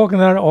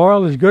 Coconut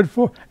oil is good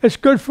for? It's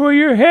good for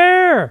your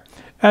hair.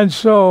 And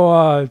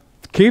so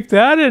keep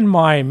that in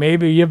mind.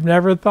 Maybe you've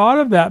never thought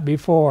of that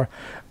before.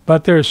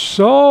 But there's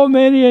so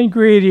many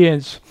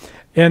ingredients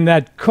in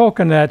that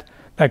coconut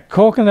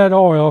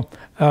oil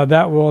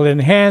that will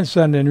enhance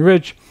and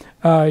enrich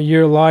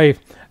your life.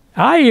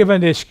 I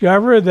even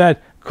discovered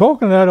that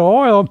coconut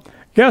oil,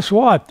 guess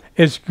what?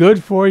 It's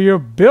good for your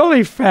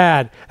belly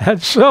fat.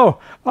 And so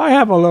I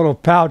have a little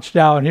pouch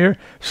down here.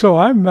 So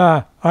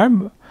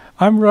I'm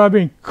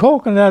rubbing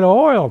coconut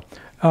oil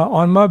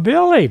on my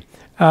belly.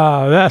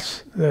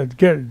 That's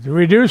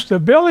reduce the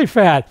belly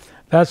fat.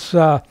 That's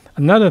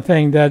another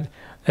thing that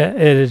it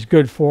is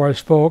good for us,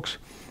 folks.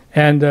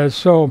 And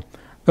so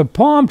the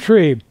palm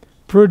tree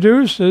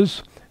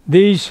produces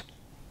these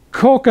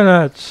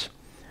coconuts,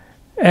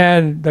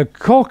 and the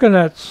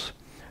coconuts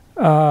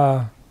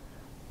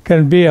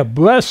can be a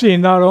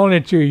blessing not only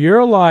to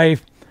your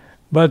life,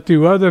 but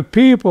to other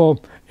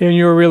people in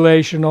your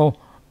relational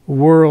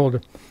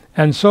world.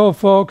 And so,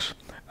 folks,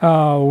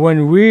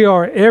 when we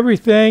are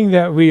everything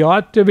that we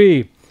ought to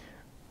be,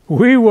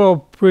 we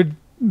will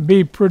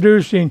be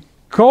producing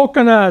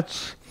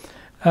coconuts,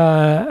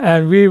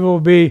 and we will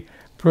be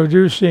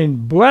producing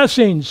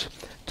blessings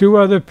to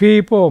other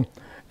people,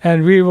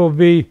 and we will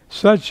be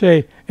such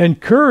a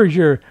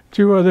encourager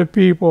to other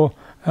people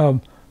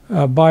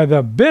by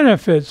the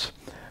benefits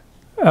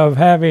of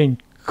having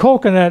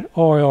coconut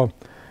oil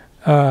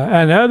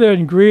and other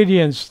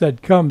ingredients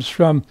that comes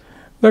from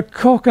the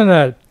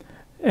coconut.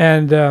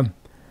 And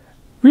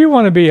we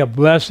want to be a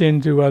blessing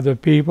to other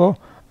people.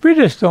 We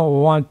just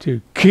don't want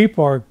to keep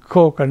our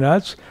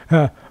coconuts.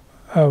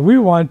 We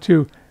want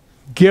to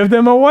give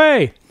them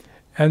away.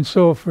 And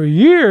so for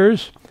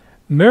years,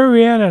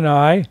 Marianne and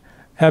I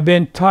have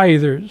been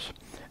tithers.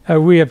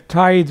 We have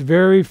tithed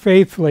very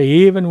faithfully,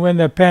 even when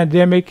the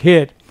pandemic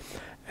hit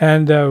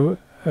and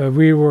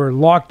we were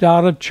locked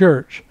out of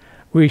church.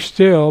 We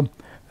still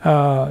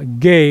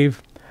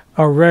gave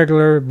a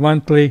regular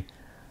monthly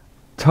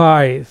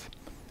tithe.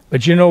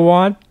 But you know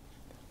what?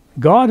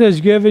 God has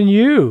given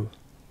you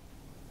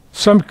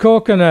some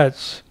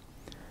coconuts,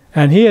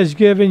 and He has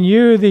given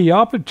you the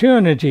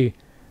opportunity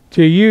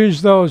to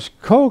use those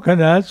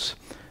coconuts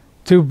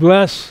to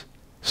bless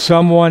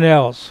someone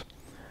else.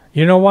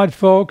 You know what,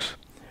 folks?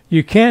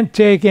 You can't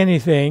take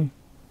anything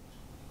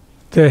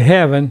to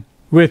heaven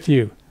with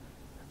you.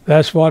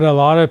 That's what a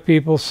lot of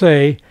people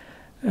say,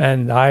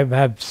 and I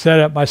have said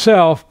it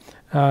myself.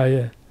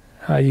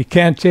 You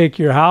can't take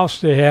your house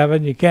to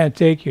heaven. You can't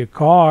take your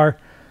car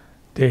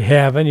to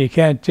heaven. You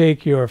can't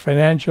take your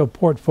financial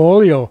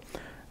portfolio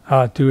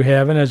to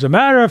heaven. As a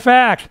matter of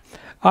fact,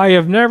 I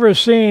have never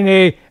seen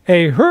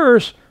a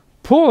hearse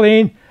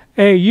pulling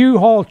a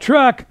U-Haul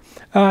truck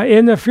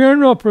in the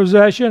funeral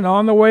procession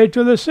on the way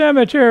to the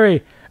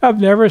cemetery.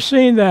 I've never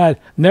seen that.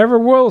 Never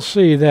will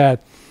see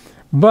that.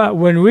 But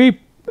when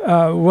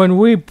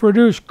we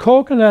produce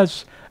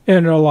coconuts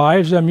in our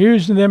lives, I'm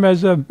using them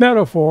as a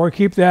metaphor,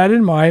 keep that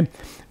in mind,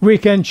 we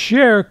can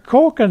share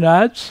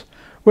coconuts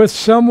with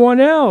someone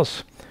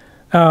else.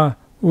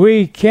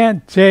 We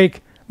can't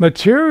take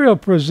material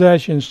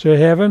possessions to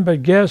heaven,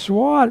 but guess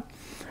what?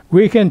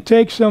 We can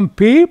take some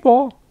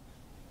people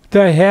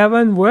to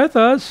heaven with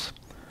us.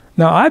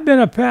 Now, I've been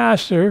a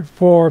pastor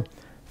for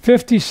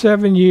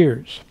 57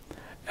 years,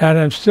 and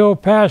I'm still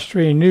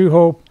pastoring New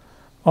Hope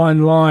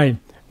online.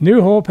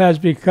 New Hope has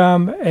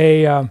become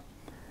a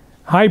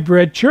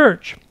hybrid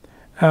church,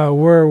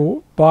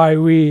 whereby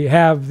we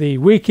have the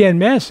weekend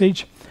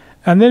message,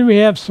 and then we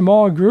have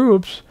small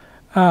groups,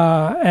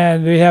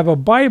 and we have a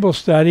Bible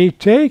study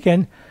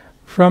taken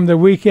from the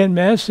weekend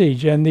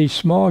message. And these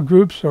small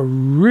groups are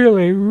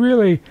really,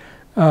 really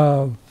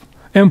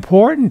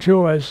important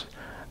to us,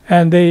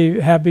 and they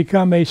have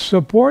become a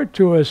support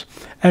to us.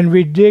 And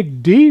we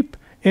dig deep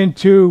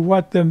into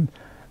what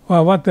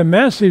the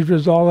message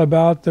was all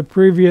about the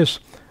previous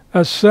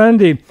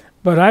Sunday.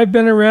 But I've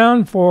been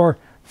around for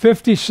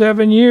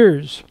 57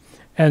 years,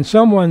 and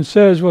someone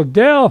says, "Well,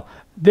 Dale,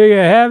 do you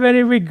have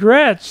any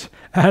regrets?"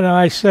 And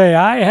I say,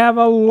 I have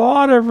a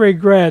lot of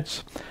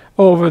regrets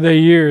over the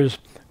years.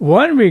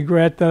 One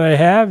regret that I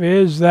have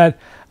is that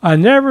I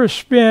never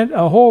spent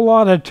a whole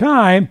lot of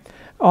time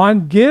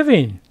on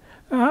giving.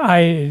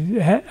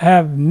 I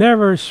have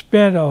never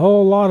spent a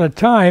whole lot of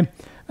time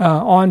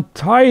on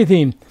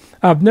tithing.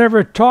 I've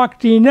never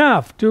talked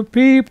enough to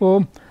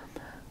people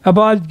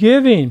about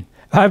giving.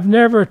 I've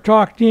never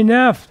talked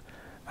enough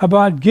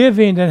about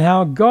giving and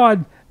how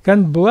God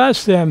can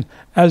bless them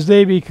as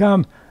they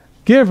become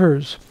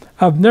givers.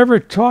 I've never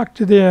talked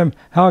to them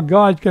how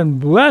God can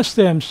bless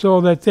them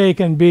so that they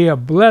can be a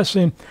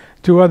blessing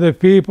to other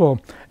people.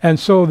 And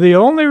so the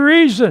only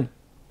reason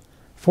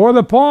for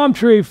the palm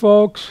tree,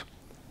 folks,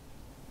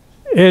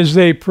 is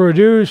they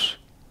produce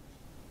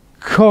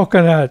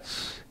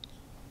coconuts.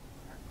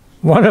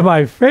 One of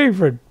my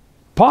favorite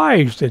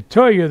pies, to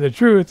tell you the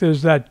truth,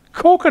 is that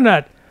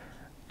coconut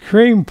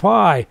cream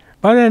pie.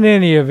 But in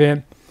any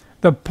event,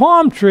 the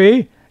palm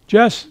tree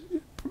just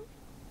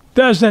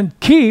doesn't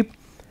keep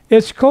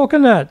its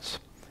coconuts.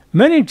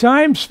 Many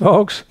times,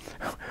 folks,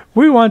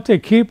 we want to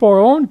keep our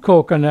own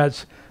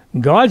coconuts.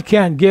 God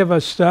can't give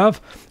us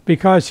stuff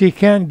because he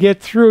can't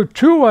get through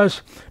to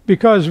us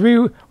because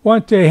we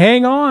want to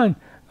hang on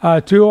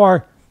to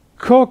our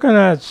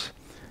coconuts.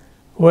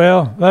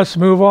 Well, let's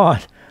move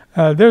on.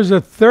 There's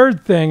a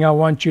third thing I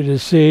want you to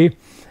see,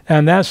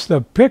 and that's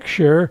the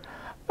picture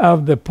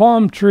of the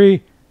palm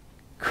tree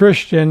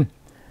Christian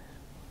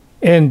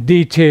in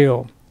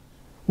detail.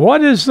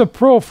 What is the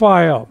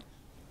profile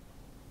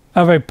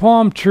of a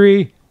palm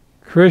tree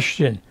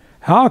Christian?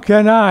 How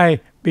can I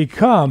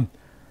become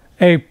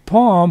a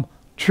palm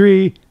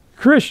tree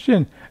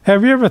Christian?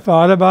 Have you ever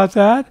thought about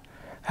that?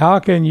 How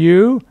can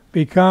you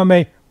become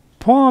a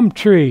palm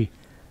tree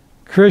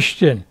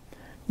Christian?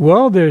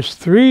 Well, there's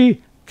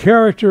 3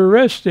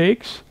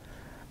 characteristics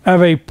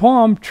of a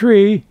palm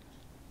tree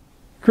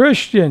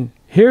Christian.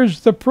 Here's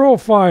the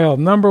profile.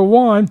 Number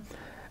 1,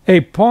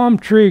 a palm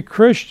tree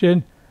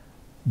Christian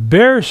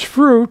bears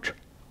fruit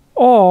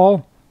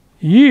all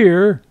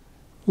year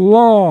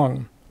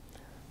long.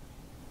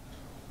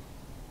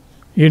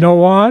 You know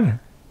what?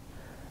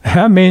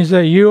 That means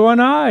that you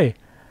and I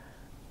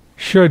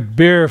should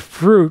bear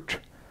fruit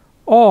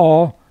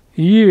all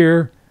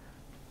year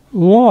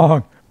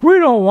long. We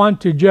don't want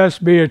to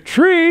just be a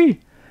tree.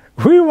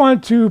 We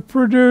want to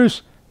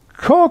produce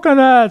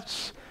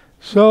coconuts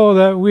so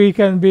that we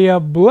can be a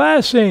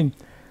blessing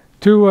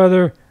to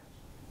other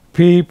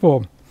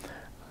people.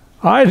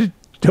 I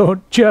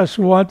don't just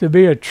want to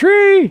be a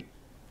tree.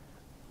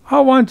 I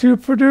want to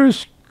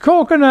produce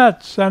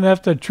coconuts. And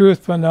if the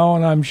truth were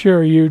known, I'm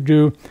sure you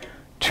do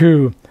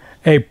too.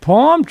 A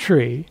palm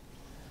tree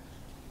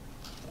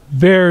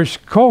bears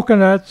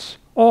coconuts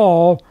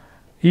all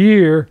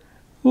year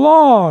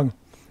long.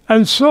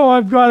 And so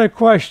I've got a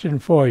question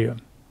for you.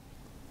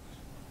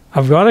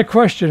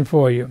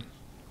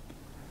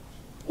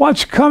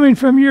 What's coming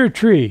from your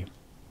tree?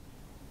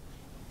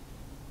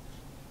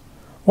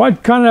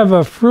 What kind of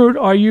a fruit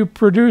are you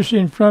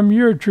producing from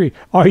your tree?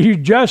 Are you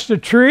just a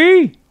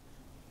tree?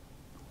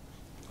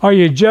 Are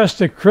you just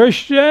a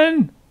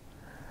Christian?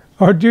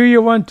 Or do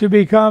you want to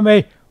become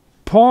a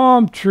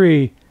palm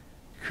tree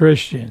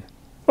Christian?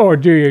 Or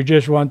do you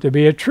just want to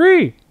be a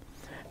tree?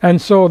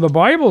 And so the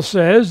Bible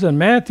says in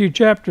Matthew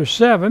chapter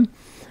 7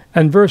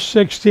 and verse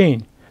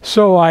 16,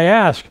 so I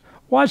ask,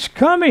 what's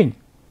coming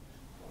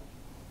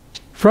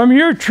from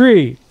your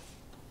tree?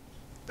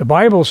 The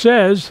Bible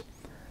says,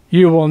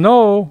 you will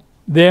know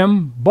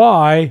them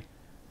by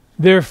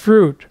their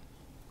fruit.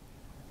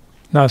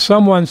 Now,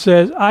 someone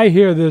says, I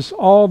hear this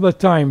all the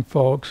time,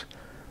 folks.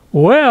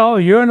 Well,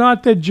 you're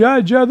not to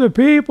judge other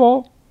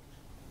people.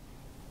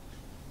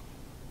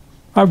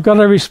 I've got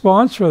a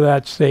response for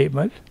that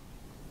statement.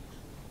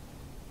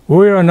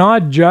 We are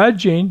not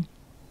judging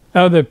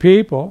other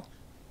people.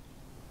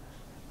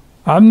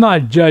 I'm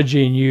not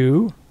judging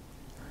you.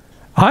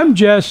 I'm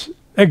just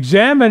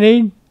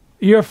examining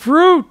your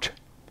fruit.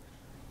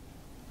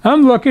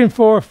 I'm looking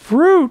for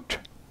fruit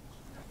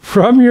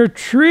from your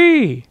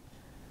tree.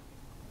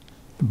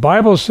 The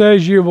Bible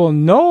says you will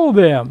know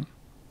them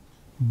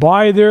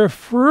by their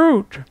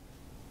fruit.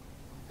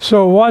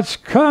 So what's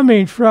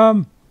coming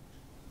from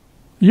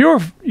your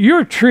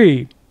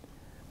tree?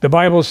 The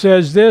Bible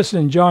says this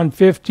in John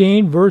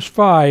 15, verse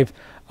 5,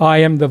 I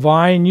am the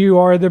vine, you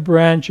are the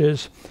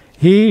branches.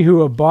 He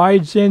who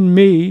abides in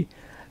me,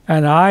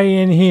 and I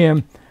in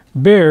him,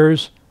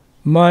 bears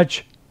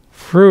much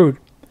fruit.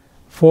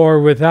 For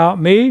without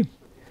me,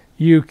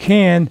 you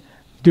can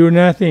do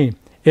nothing.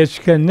 It's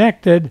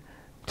connected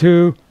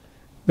to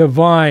the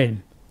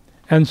vine.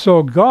 And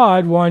so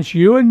God wants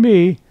you and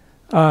me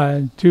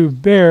to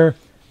bear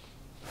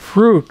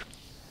fruit.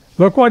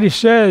 Look what he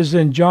says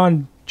in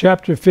John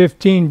chapter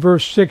 15,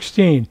 verse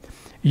 16.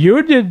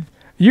 You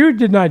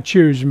did not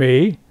choose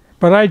me,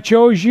 but I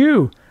chose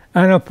you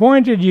and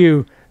appointed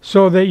you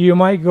so that you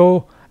might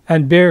go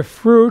and bear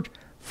fruit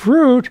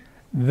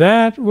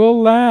that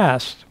will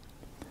last.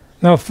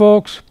 Now,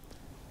 folks,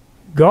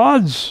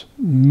 God's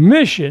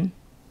mission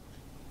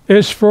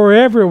is for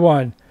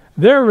everyone.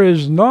 There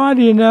is not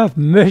enough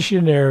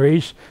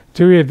missionaries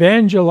to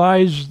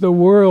evangelize the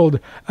world,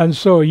 and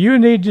so you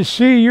need to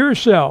see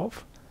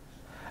yourself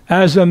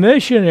as a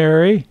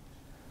missionary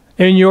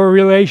in your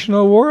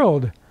relational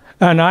world,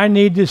 and I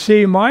need to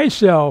see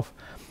myself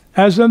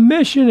as a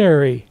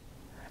missionary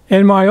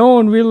in my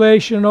own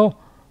relational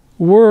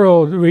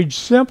world. We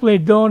simply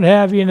don't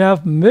have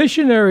enough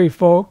missionary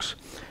folks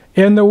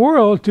in the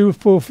world to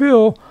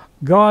fulfill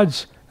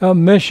God's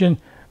mission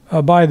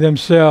by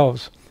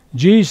themselves.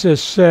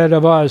 Jesus said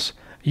of us,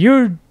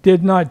 you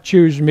did not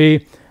choose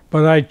me,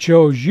 but I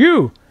chose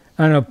you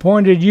and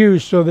appointed you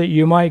so that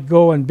you might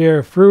go and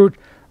bear fruit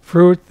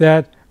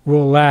that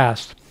will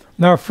last.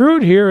 Now,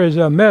 fruit here is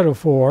a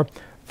metaphor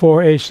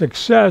for a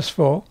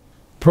successful,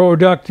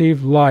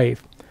 productive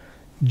life.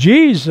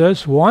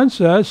 Jesus wants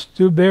us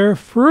to bear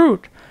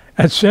fruit.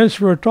 And since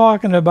we're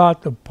talking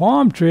about the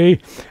palm tree,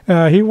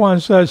 he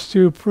wants us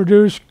to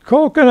produce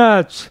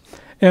coconuts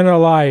in our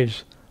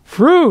lives.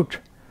 Fruit,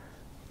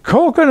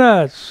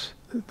 coconuts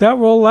that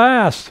will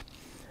last.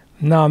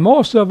 Now,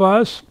 most of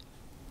us,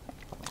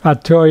 I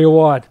tell you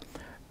what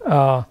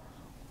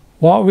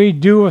we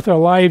do with our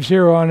lives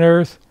here on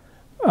earth,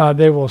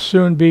 they will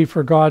soon be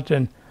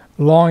forgotten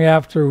long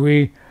after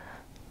we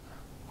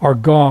are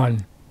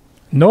gone.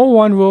 No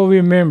one will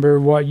remember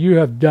what you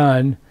have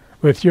done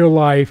with your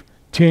life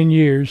 10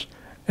 years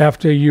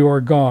after you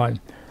are gone.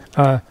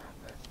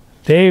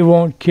 They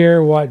won't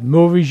care what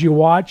movies you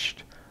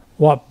watched,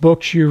 what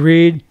books you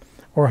read,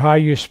 or how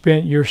you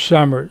spent your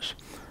summers.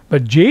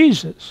 But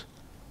Jesus,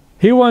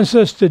 he wants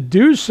us to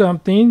do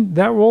something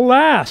that will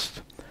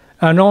last.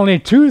 And only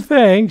two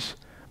things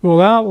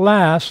will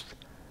outlast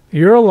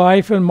your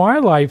life and my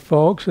life,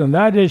 folks, and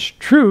that is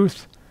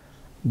truth,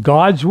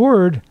 God's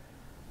Word,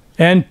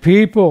 and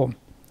people.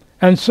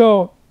 And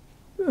so,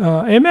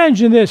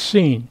 imagine this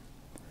scene.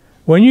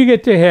 When you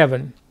get to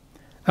heaven,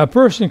 a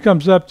person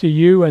comes up to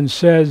you and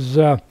says,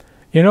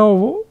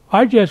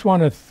 I just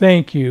want to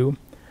thank you.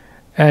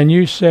 And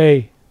you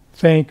say,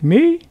 thank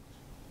me?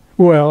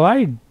 Well,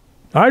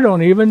 I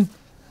don't even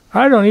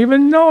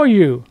know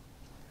you.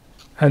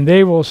 And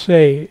they will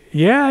say,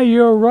 yeah,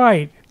 you're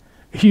right.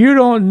 You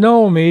don't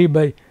know me,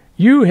 but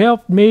you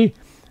helped me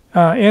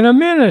in a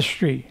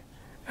ministry.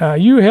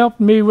 You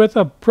helped me with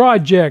a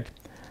project,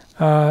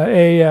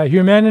 a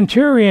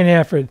humanitarian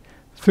effort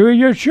through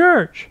your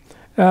church.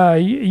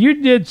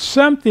 You did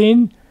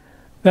something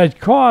that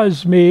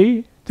caused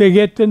me to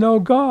get to know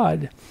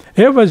God.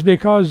 It was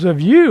because of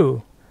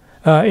you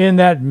in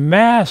that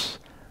mass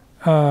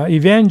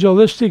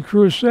evangelistic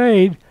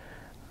crusade.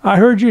 I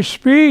heard you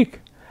speak,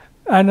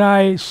 and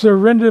I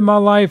surrendered my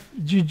life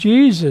to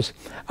Jesus.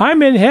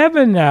 I'm in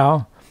heaven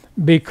now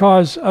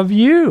because of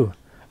you.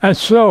 And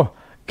so,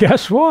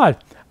 guess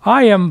what?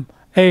 I am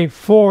a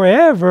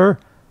forever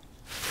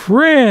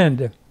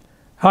friend.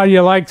 How do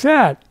you like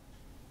that?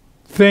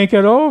 Think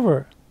it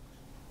over.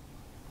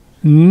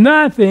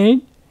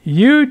 Nothing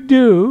you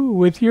do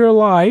with your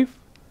life,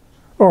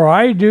 or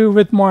I do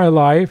with my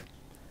life,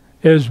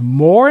 is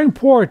more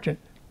important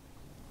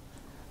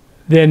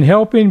than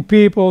helping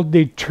people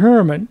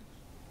determine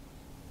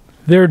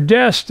their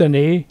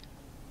destiny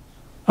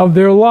of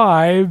their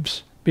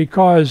lives,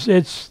 because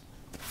it's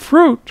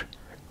fruit,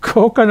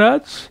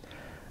 coconuts,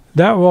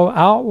 that will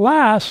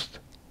outlast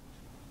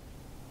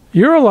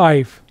your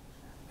life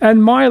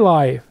and my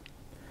life.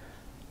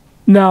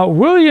 Now,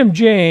 William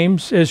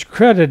James is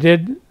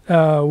credited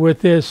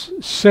with this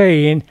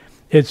saying.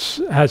 It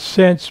has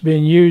since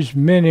been used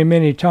many,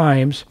 many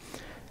times.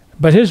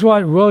 But here's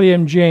what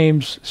William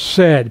James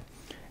said.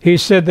 He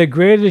said, the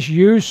greatest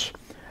use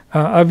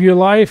of your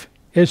life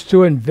is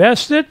to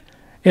invest it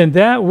in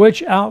that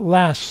which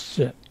outlasts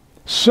it.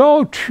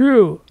 So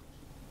true.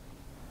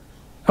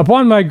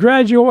 Upon my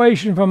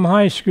graduation from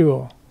high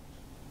school,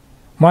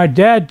 my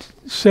dad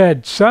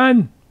said,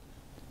 son,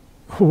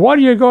 what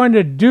are you going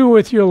to do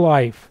with your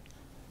life?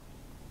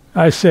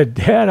 I said,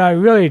 Dad, I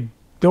really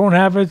don't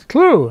have a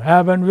clue.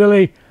 Haven't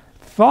really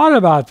thought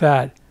about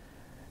that.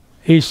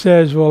 He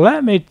says, well,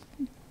 let me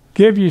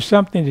give you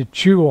something to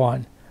chew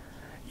on.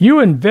 You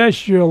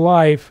invest your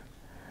life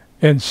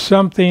in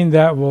something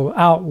that will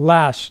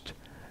outlast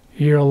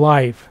your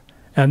life.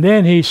 And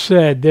then he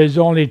said, there's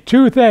only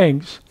two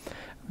things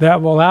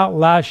that will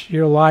outlast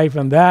your life,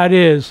 and that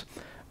is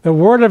the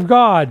Word of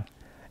God.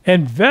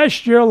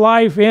 Invest your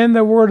life in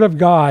the Word of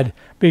God.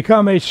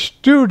 Become a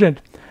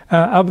student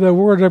of the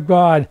Word of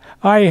God.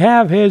 I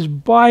have his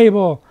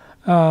Bible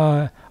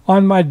on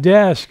my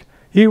desk.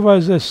 He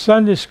was a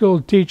Sunday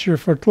school teacher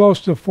for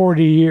close to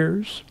 40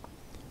 years.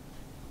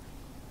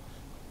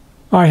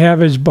 I have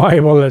his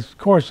Bible. Of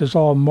course, it's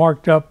all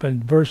marked up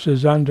and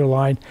verses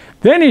underlined.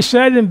 Then he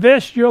said,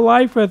 invest your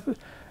life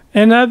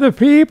in other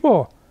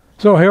people.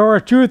 So here are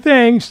two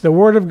things, the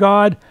Word of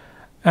God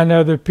and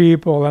other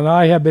people. And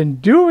I have been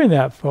doing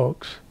that,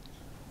 folks,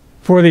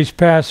 for these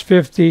past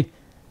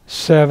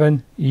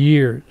 57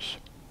 years.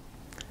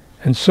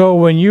 And so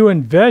when you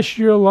invest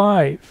your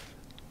life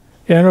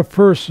in a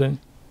person,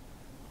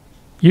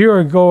 you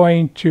are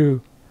going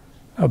to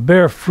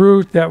bear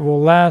fruit that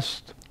will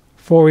last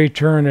for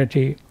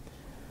eternity.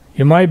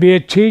 You might be a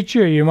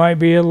teacher, you might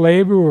be a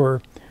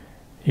laborer,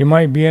 you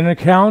might be an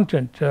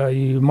accountant,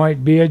 you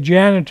might be a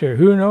janitor.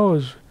 Who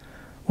knows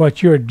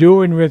what you're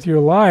doing with your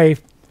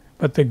life?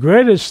 But the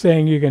greatest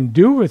thing you can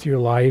do with your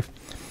life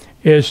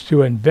is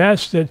to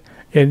invest it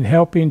in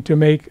helping to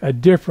make a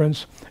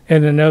difference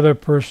in another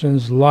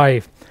person's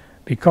life,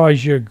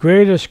 because your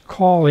greatest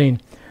calling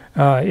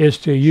is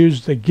to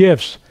use the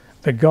gifts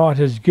that God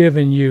has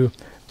given you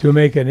to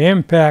make an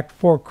impact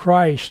for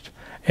Christ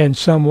in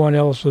someone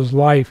else's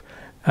life.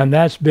 And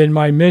that's been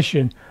my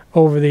mission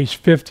over these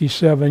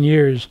 57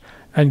 years.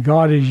 And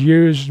God has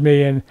used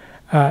me in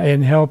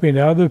helping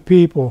other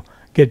people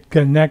get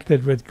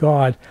connected with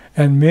God.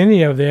 And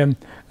many of them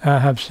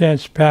have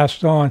since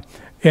passed on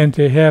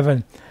into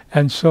heaven.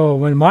 And so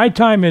when my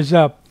time is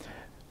up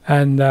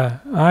and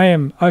I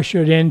am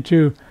ushered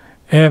into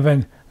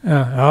heaven,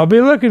 I'll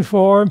be looking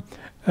for them,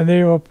 and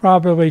they will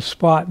probably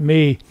spot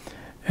me.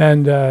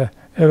 And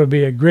it'll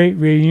be a great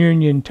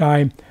reunion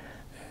time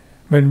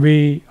when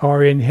we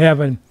are in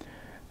heaven.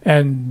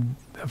 And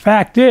the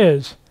fact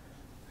is,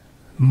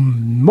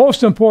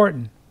 most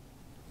important,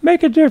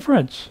 make a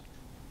difference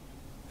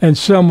in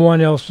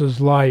someone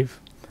else's life.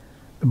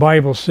 The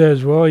Bible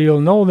says, well, you'll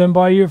know them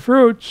by your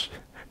fruits.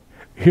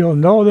 You'll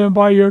know them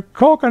by your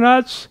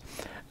coconuts.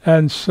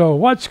 And so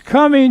what's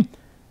coming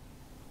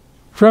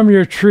from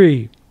your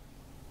tree?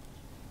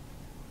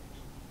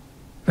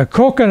 The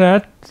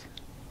coconut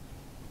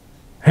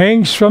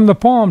hangs from the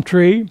palm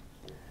tree,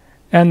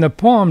 and the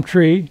palm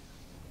tree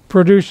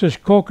produces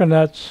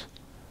coconuts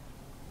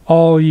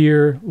all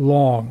year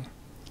long.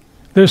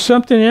 There's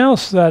something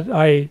else that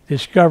I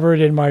discovered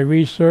in my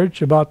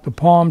research about the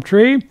palm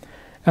tree,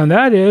 and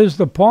that is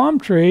the palm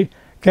tree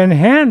can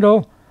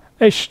handle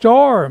a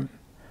storm.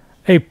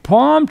 A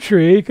palm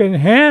tree can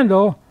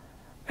handle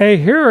a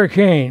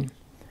hurricane.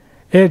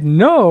 It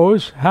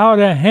knows how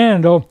to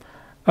handle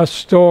a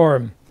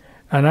storm.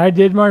 And I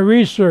did my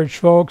research,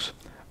 folks,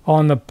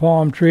 on the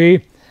palm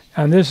tree,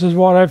 and this is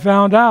what I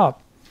found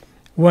out.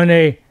 When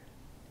a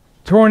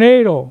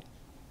tornado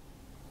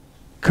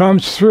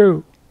comes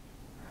through,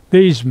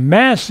 these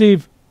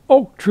massive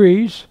oak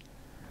trees,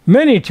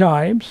 many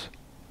times,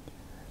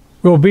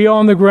 will be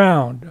on the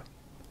ground.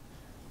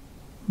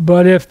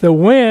 But if the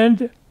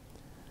wind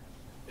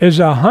is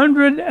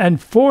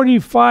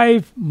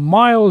 145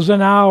 miles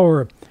an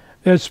hour,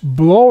 it's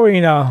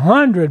blowing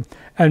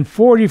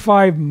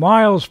 145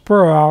 miles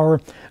per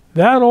hour,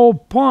 that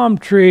old palm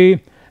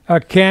tree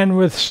can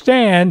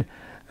withstand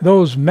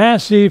those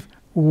massive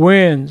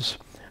winds.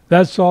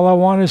 That's all I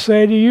want to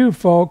say to you,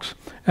 folks.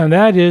 And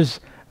that is,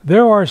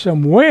 there are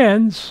some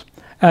winds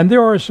and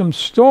there are some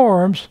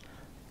storms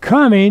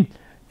coming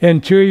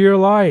into your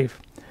life.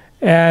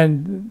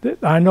 And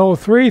I know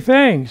three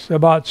things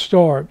about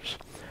storms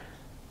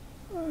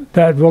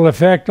that will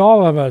affect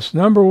all of us.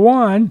 Number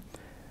one,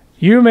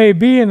 you may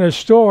be in a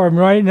storm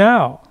right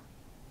now.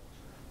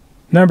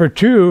 Number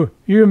two,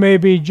 you may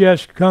be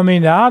just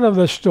coming out of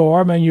the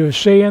storm and you're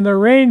seeing the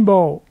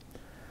rainbow.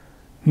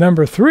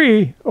 Number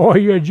three, or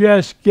you're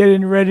just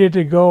getting ready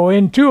to go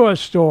into a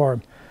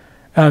storm.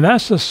 And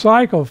that's the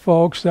cycle,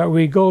 folks, that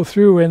we go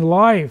through in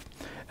life.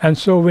 And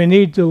so we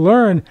need to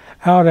learn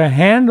how to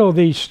handle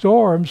these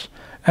storms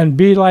and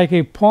be like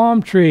a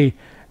palm tree.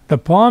 The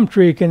palm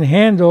tree can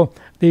handle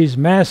these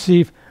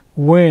massive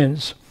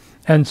winds.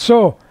 And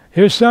so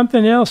here's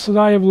something else that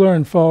I have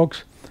learned,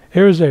 folks.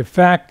 here's a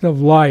fact of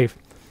life.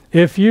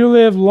 If you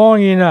live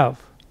long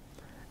enough,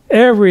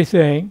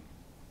 everything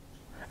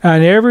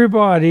and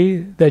everybody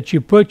that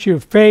you put your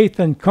faith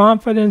and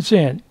confidence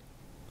in,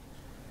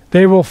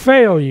 they will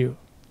fail you.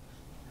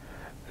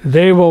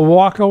 They will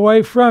walk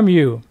away from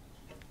you.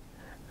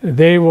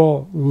 They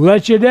will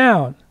let you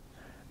down.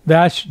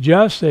 That's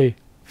just a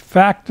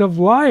fact of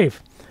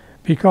life,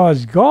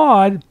 because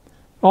God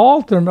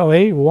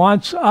ultimately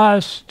wants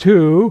us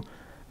to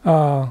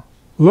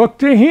look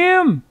to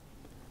Him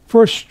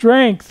for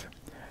strength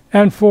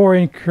and for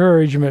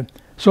encouragement.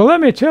 So let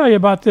me tell you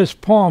about this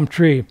palm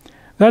tree.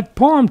 That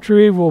palm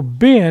tree will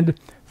bend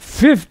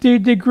 50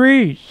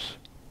 degrees.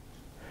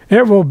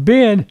 It will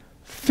bend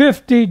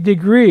 50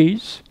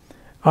 degrees.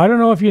 I don't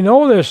know if you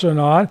know this or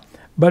not,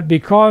 but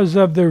because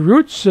of the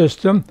root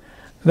system,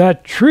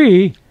 that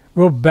tree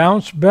will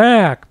bounce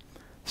back.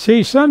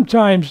 See,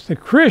 sometimes the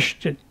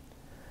Christian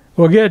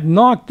will get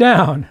knocked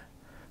down,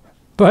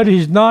 but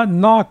he's not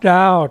knocked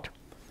out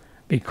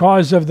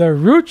because of the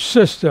root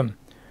system.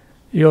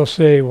 You'll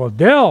say, well,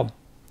 Dale,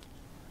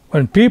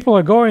 when people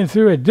are going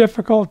through a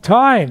difficult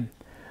time,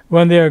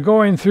 when they're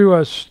going through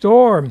a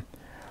storm,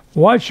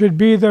 what should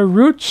be the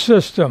root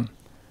system?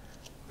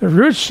 The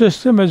root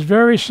system is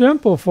very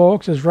simple,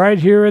 folks. It's right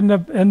here in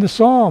the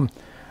psalm.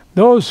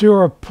 Those who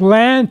are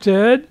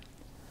planted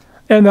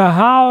in the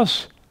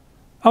house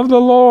of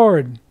the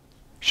Lord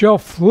shall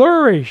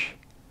flourish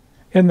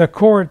in the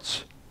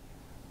courts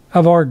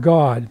of our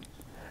God.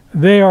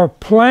 They are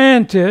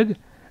planted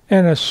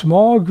in a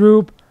small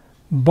group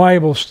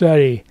Bible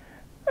study.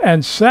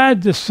 And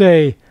sad to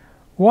say,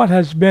 what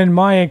has been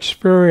my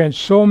experience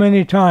so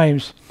many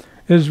times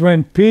is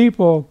when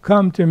people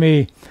come to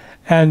me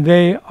and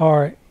they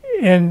are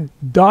in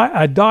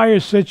a dire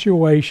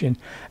situation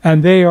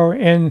and they are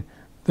in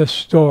the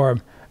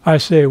storm. I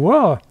say,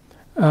 well,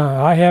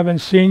 I haven't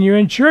seen you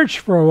in church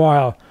for a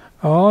while.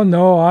 Oh,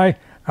 no,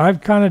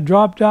 I've kind of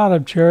dropped out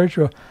of church.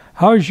 Well,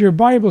 how's your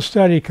Bible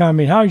study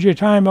coming? How's your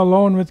time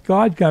alone with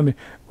God coming?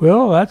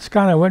 Well, that's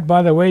kind of went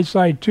by the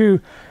wayside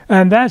too.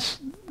 And that's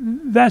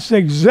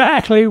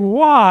exactly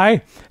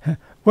why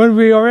when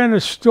we are in a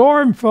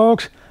storm,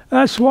 folks,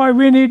 that's why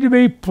we need to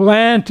be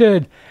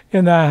planted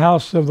in the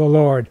house of the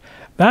Lord.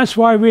 That's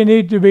why we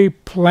need to be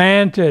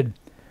planted,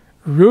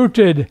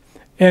 rooted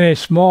in a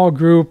small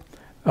group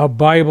of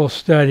Bible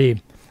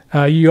study.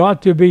 You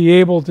ought to be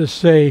able to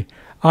say,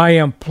 I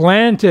am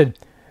planted,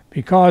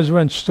 because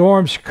when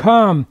storms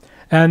come,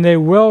 and they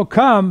will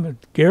come,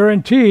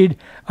 guaranteed,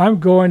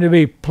 I'm going to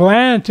be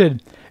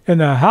planted in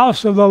the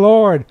house of the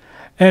Lord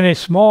in a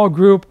small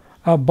group,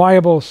 a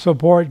Bible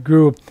support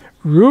group,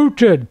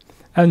 rooted.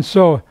 And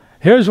so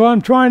here's what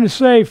I'm trying to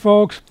say,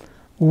 folks.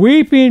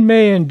 Weeping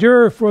may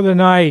endure for the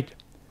night,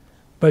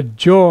 but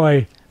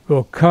joy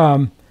will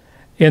come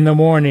in the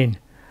morning.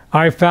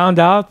 I found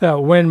out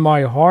that when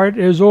my heart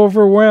is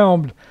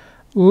overwhelmed,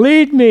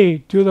 lead me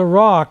to the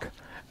rock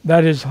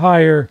that is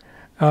higher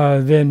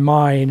than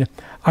mine.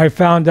 I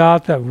found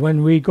out that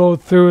when we go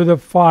through the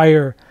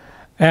fire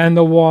and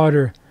the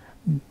water,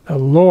 the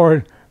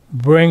Lord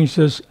brings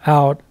us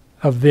out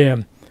of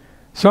them.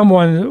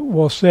 Someone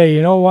will say,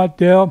 you know what,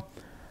 Dale?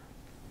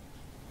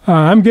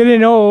 I'm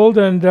getting old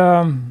and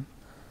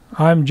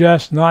I'm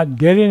just not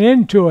getting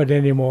into it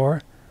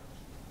anymore.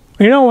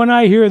 You know, when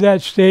I hear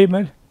that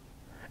statement,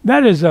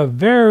 that is a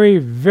very,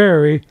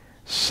 very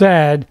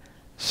sad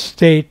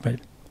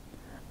statement,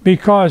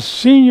 because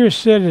senior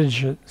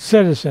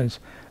citizens,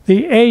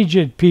 the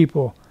aged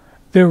people,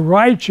 the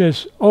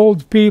righteous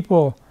old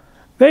people,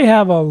 they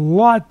have a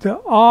lot to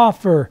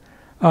offer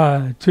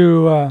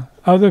to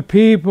other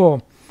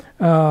people.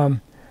 Let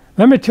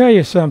me tell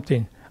you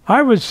something.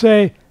 I would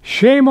say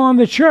shame on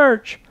the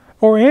church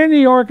or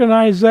any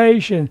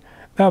organization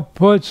that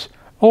puts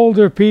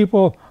older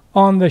people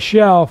on the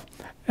shelf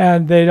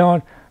and they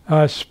don't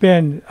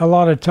spend a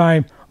lot of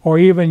time or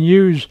even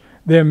use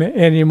them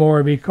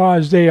anymore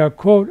because they are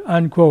quote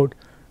unquote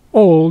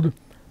old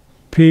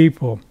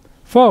people.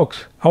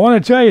 Folks, I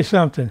want to tell you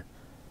something.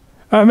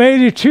 I'm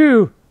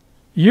 82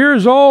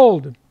 years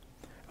old.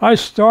 I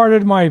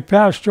started my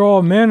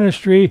pastoral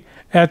ministry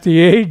at the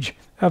age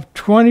of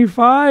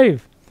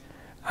 25.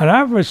 And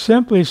I would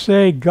simply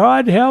say,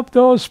 God help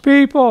those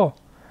people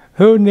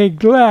who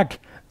neglect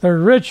the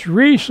rich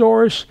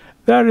resource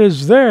that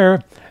is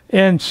there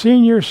in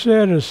senior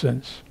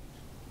citizens.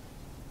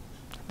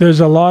 There's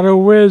a lot of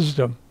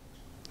wisdom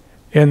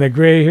in the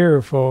gray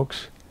hair,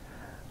 folks.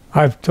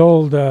 I've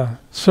told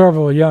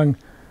several young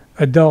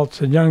adults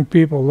and young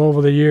people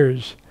over the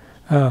years,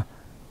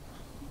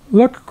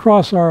 look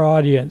across our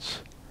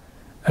audience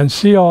and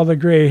see all the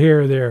gray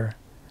hair there.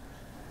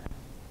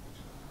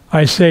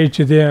 I say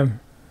to them,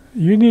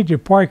 you need to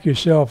park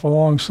yourself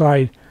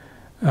alongside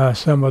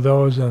some of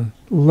those and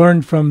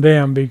learn from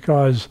them,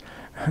 because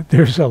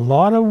there's a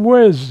lot of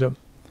wisdom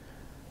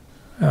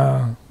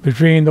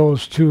between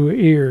those two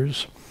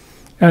ears.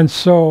 And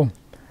so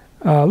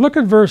look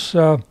at verse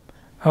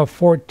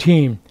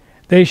 14.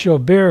 They shall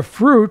bear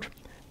fruit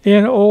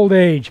in old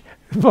age.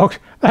 Folks,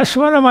 that's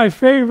one of my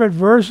favorite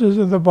verses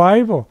of the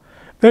Bible.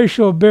 they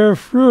shall bear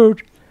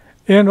fruit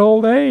in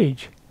old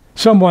age.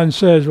 Someone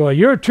says, well,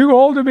 you're too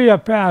old to be a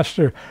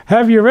pastor.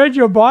 Have you read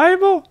your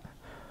Bible?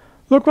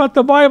 Look what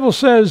the Bible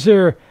says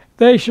here.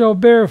 They shall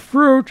bear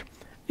fruit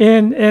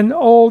in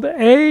old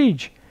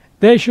age.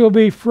 They shall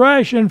be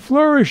fresh and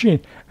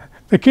flourishing.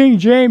 The King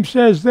James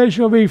says they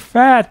shall be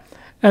fat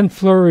and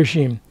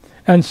flourishing.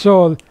 And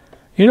so,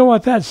 you know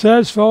what that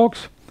says,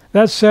 folks?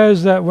 That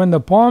says that when the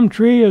palm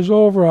tree is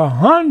over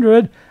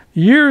 100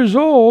 years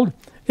old,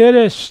 it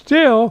is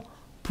still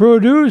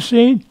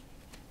producing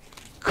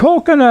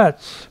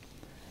coconuts.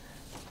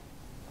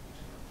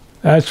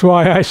 That's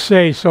why I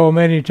say so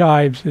many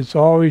times, it's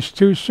always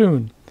too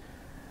soon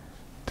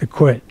to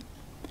quit.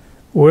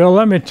 Well,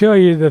 let me tell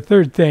you the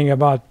third thing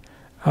about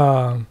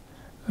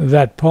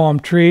that palm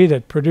tree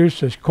that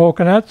produces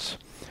coconuts.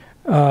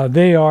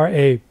 They are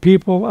a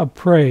people of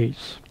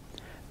praise.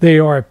 They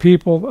are a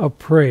people of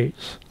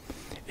praise.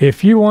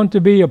 If you want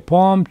to be a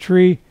palm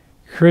tree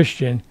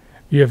Christian,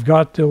 you've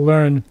got to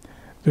learn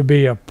to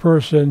be a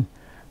person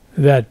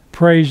that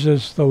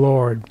praises the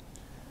Lord.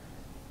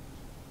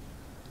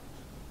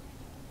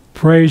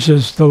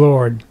 Praises the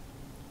Lord.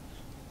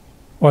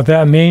 What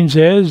that means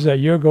is that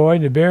you're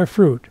going to bear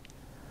fruit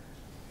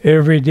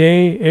every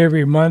day,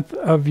 every month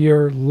of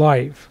your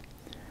life.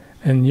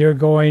 And you're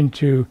going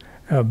to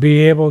be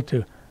able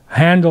to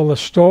handle the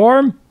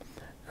storm.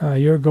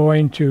 You're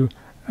going to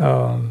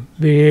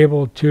be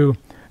able to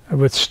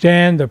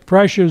withstand the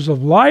pressures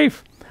of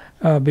life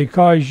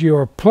because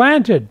you're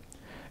planted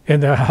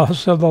in the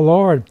house of the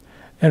Lord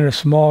in a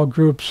small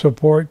group,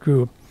 support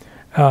group.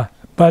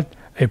 But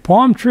a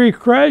palm tree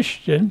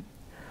Christian,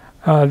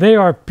 they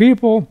are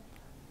people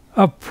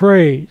of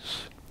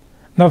praise.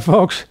 Now,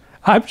 folks,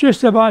 I'm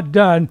just about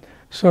done,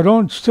 so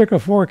don't stick a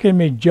fork in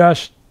me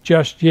just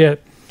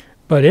yet.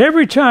 But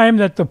every time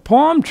that the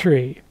palm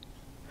tree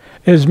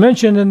is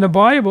mentioned in the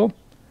Bible,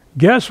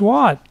 guess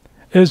what?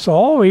 It's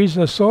always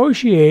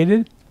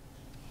associated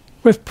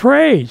with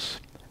praise.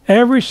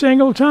 Every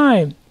single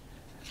time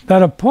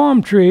that a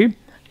palm tree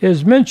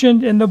is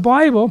mentioned in the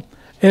Bible,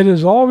 it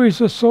is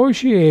always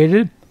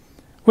associated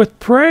with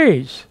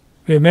praise.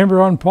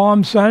 Remember on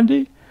Palm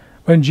Sunday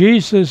when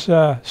Jesus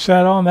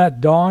sat on that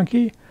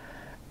donkey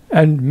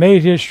and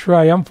made his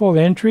triumphal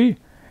entry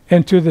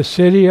into the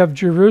city of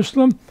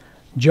Jerusalem?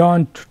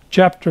 John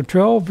chapter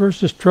 12,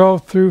 verses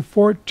 12 through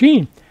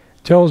 14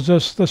 tells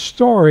us the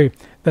story.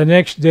 The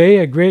next day,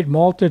 a great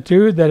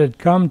multitude that had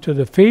come to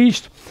the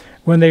feast,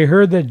 when they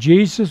heard that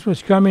Jesus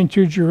was coming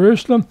to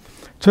Jerusalem,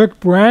 took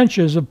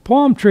branches of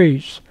palm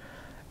trees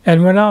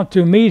and went out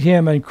to meet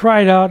him and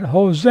cried out,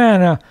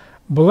 Hosanna!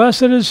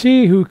 Blessed is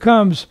he who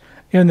comes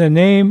in the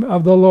name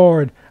of the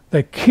Lord,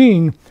 the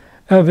King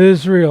of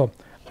Israel.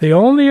 The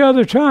only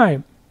other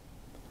time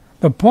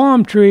the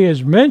palm tree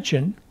is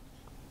mentioned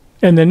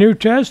in the New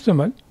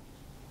Testament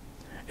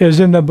is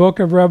in the book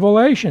of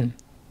Revelation.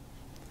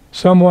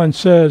 Someone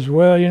says,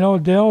 well, you know,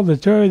 Dale, to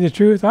tell you the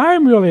truth,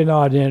 I'm really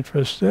not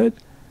interested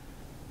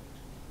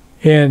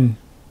in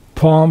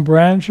palm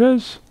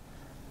branches.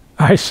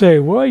 I say,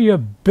 well, you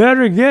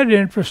better get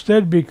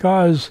interested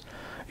because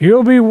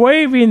you'll be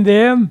waving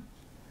them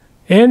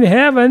in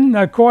heaven,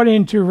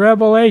 according to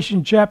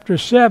Revelation chapter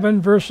 7,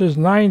 verses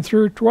 9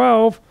 through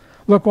 12.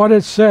 Look what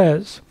it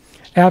says.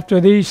 After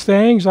these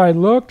things I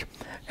looked,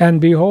 and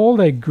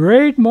behold, a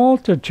great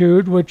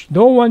multitude, which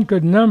no one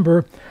could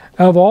number,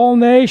 of all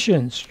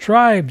nations,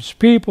 tribes,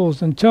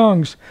 peoples, and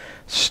tongues,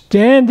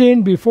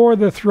 standing before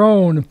the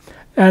throne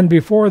and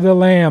before the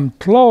Lamb,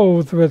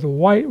 clothed with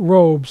white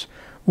robes,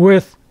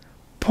 with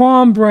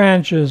palm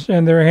branches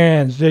in their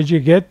hands. Did you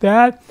get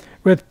that?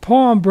 With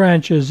palm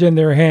branches in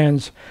their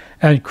hands,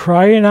 and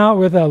crying out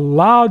with a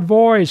loud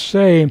voice,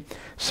 saying,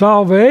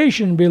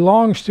 Salvation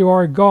belongs to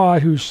our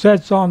God who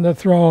sits on the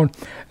throne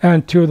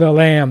and to the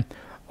Lamb.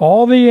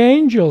 All the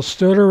angels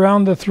stood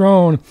around the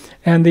throne,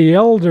 and the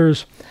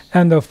elders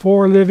and the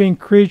 4 living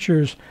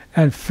creatures,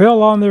 and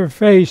fell on their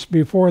face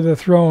before the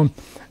throne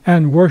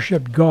and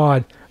worshipped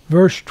God.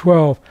 Verse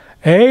 12,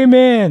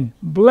 Amen,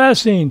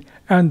 blessing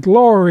and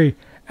glory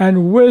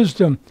and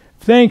wisdom,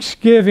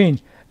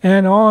 thanksgiving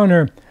and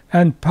honor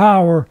and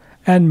power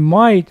and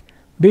might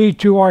be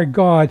to our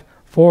God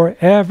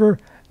forever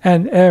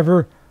and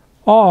ever.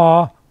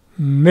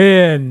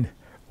 Amen.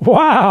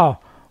 Wow!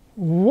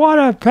 What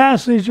a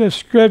passage of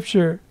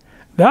Scripture.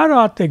 That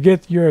ought to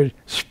get your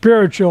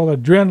spiritual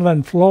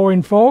adrenaline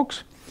flowing,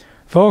 folks.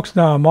 Folks,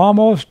 now I'm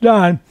almost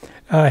done.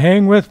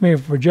 Hang with me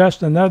for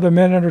just another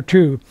minute or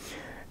two.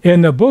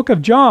 In the book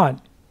of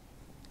John,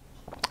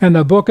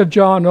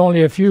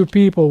 only a few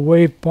people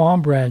wave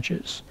palm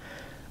branches.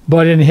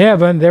 But in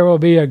heaven, there will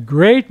be a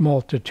great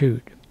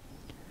multitude.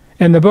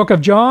 In the book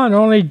of John,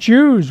 only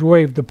Jews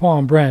wave the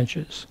palm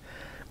branches.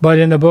 But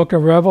in the book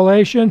of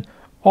Revelation,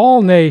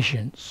 all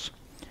nations.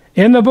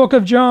 In the book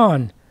of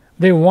John,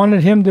 they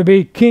wanted him to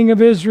be King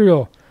of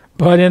Israel.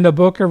 But in the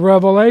book of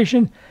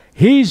Revelation,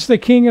 he's the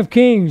King of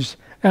Kings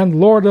and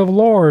Lord of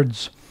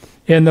Lords.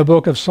 In the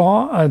book of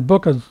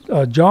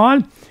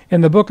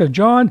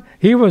John,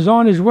 he was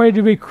on his way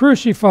to be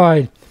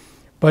crucified.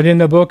 but in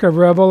the book of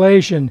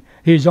Revelation,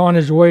 he's on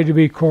his way to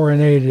be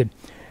coronated.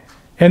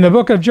 In the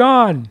book of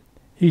John,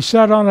 he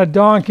sat on a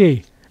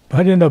donkey,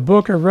 but in the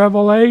book of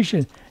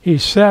Revelation, he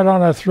sat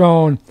on a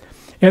throne.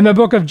 In the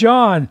book of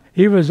John,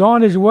 he was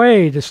on his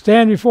way to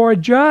stand before a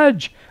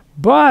judge,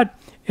 but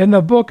in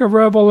the book of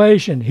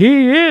Revelation,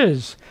 he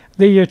is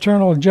the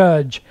eternal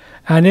judge,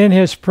 and in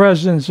his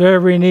presence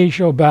every knee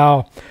shall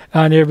bow,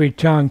 and every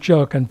tongue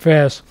shall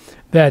confess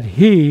that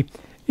he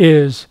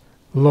is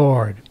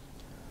Lord.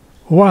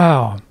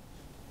 Wow.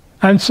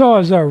 And so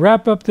as I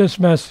wrap up this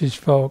message,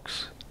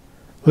 folks,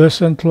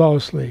 listen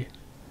closely.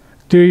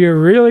 Do you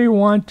really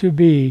want to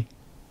be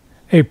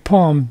a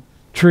palm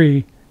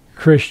tree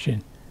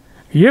Christian?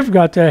 You've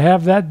got to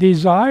have that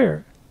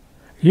desire.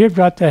 You've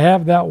got to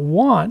have that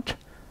want,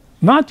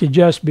 not to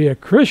just be a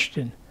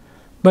Christian,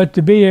 but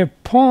to be a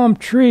palm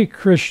tree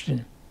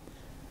Christian.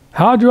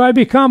 How do I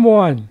become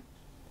one?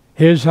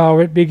 Here's how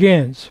it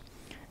begins.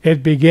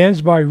 It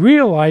begins by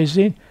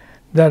realizing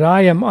that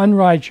I am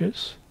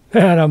unrighteous,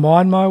 that I'm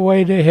on my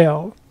way to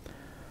hell.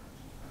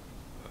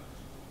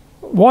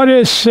 What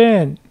is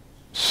sin?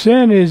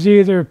 Sin is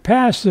either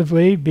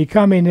passively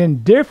becoming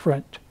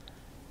indifferent,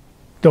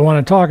 don't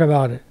want to talk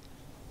about it,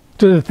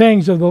 to the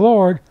things of the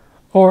Lord,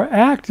 or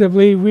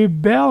actively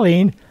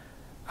rebelling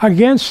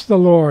against the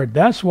Lord.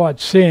 That's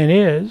what sin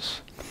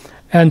is.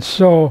 And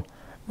so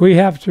we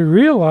have to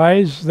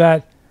realize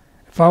that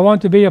if I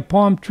want to be a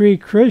palm tree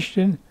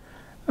Christian,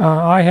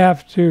 I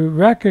have to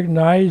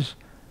recognize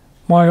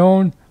my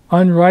own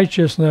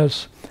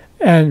unrighteousness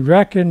and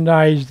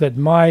recognize that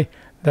my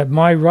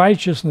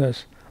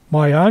righteousness,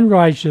 my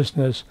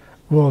unrighteousness,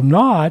 will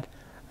not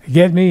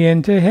get me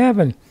into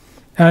heaven.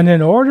 And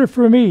in order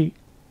for me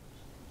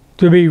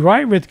to be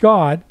right with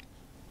God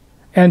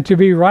and to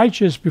be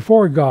righteous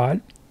before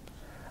God,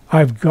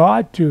 I've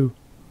got to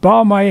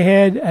bow my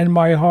head and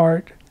my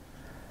heart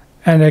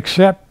and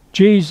accept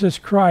Jesus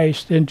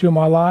Christ into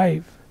my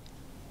life.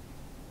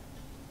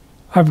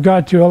 I've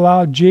got to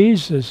allow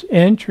Jesus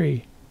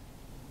entry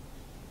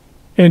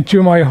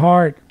into my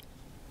heart.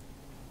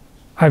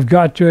 I've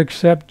got to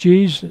accept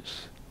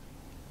Jesus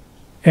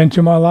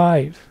into my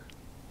life.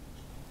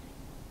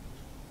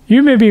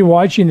 You may be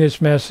watching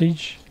this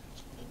message.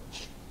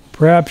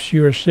 Perhaps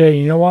you are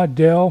saying, you know what,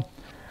 Dale?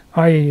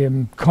 I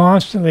am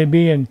constantly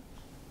being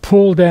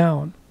pulled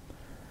down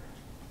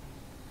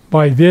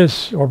by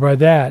this or by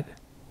that.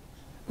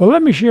 Well,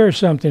 let me share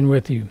something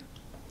with you.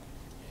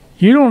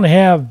 You don't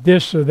have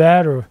this or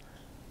that or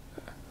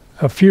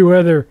a few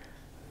other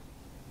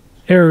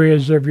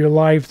areas of your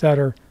life that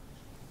are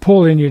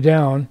pulling you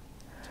down,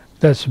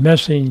 that's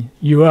messing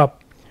you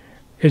up.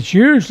 It's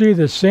usually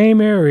the same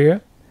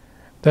area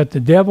that the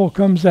devil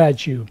comes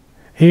at you.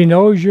 He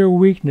knows your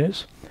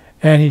weakness,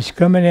 and he's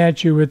coming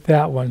at you with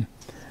that one.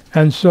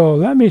 And so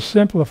let me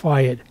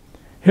simplify it.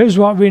 Here's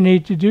what we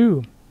need to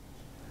do.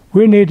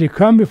 We need to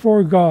come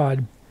before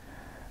God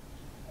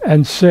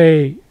and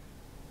say,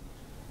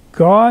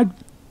 God,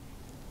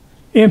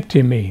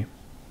 empty me.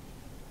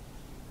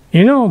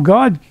 You know,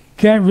 God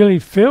can't really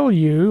fill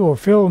you or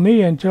fill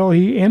me until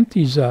he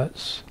empties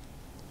us.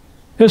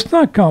 It's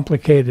not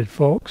complicated,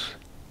 folks.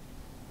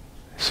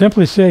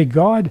 Simply say,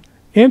 God,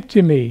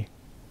 empty me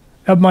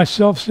of my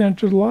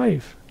self-centered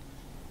life.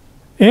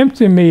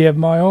 Empty me of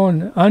my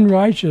own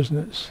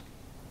unrighteousness.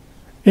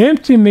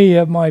 Empty me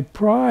of my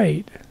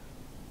pride.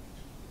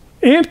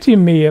 Empty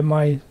me of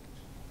my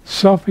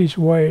selfish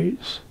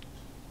ways.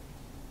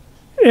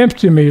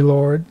 Empty me,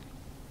 Lord.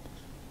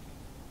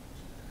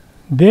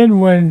 Then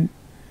when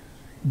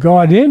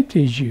God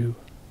empties you,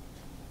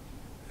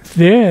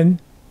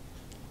 then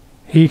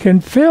he can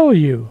fill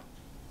you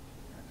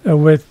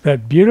with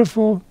that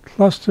beautiful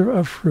cluster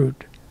of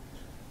fruit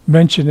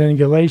mentioned in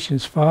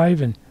Galatians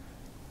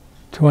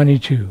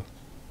 5:22.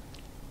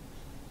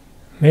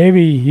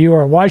 Maybe you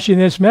are watching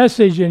this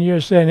message and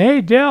you're saying, hey,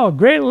 Dale,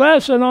 great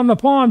lesson on the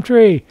palm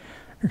tree.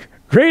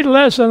 Great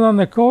lesson on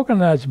the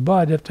coconuts.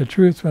 But if the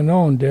truth were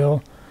known,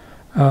 Dale,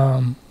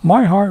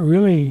 my heart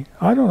really,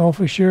 I don't know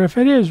for sure if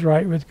it is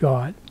right with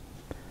God.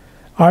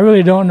 I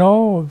really don't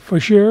know for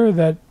sure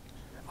that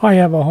I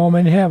have a home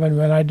in heaven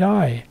when I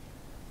die.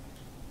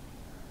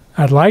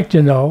 I'd like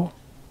to know.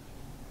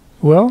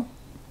 Well,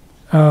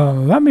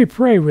 let me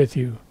pray with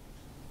you.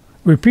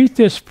 Repeat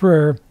this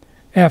prayer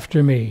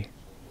after me.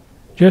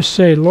 Just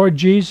say, Lord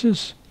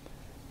Jesus,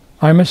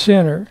 I'm a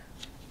sinner.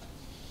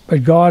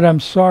 But God, I'm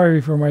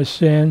sorry for my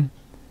sin.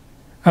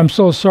 I'm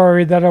so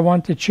sorry that I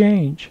want to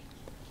change.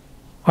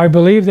 I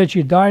believe that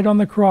you died on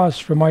the cross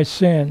for my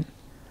sin,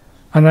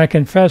 and I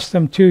confess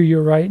them to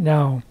you right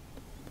now.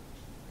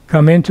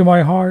 Come into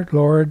my heart,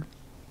 Lord.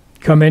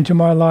 Come into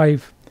my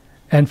life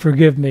and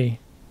forgive me.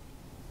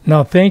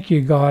 Now thank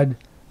you, God,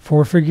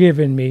 for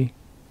forgiving me,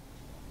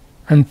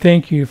 and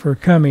thank you for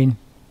coming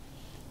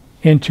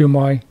into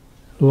my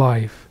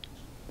life.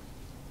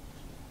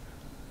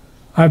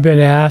 I've been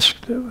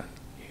asked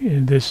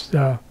in this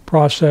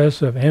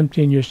process of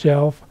emptying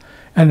yourself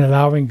and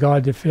allowing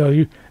God to fill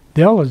you,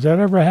 Dale, has that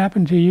ever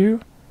happened to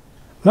you?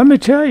 Let me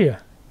tell you,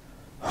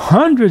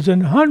 hundreds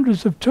and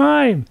hundreds of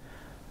times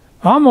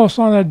almost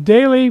on a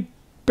daily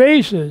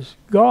basis.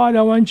 God,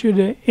 I want you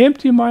to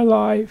empty my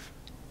life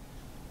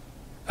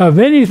of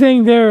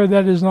anything there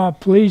that is not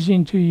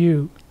pleasing to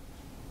you.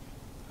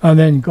 And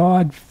then,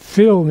 God,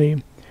 fill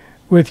me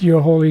with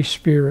your Holy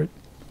Spirit.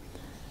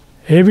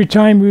 Every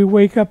time we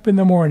wake up in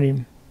the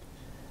morning,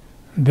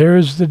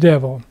 there's the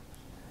devil,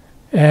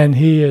 and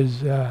he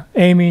is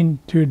aiming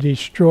to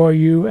destroy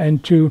you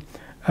and to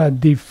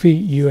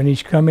defeat you, and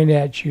he's coming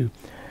at you.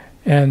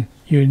 And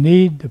you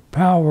need the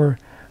power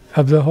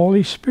of the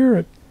Holy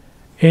Spirit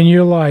in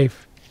your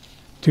life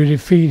to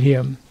defeat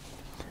him.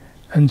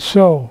 And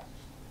so,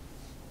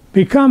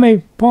 become a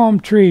palm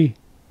tree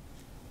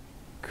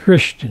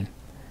Christian.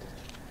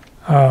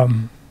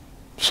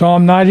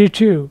 Psalm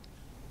 92,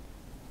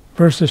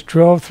 verses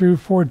 12 through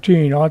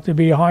 14 ought to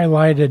be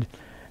highlighted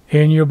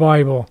in your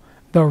Bible.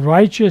 The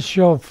righteous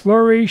shall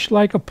flourish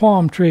like a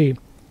palm tree.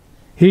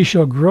 He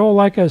shall grow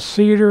like a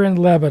cedar in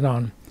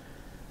Lebanon.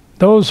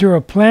 Those who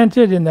are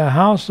planted in the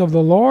house of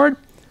the Lord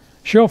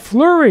shall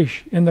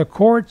flourish in the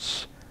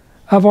courts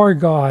of our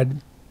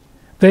God.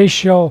 They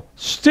shall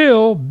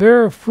still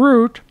bear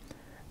fruit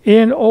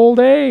in old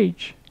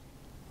age.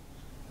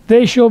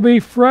 They shall be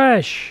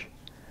fresh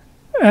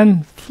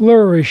and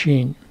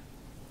flourishing.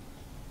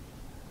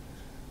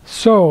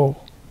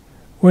 So,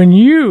 when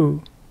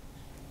you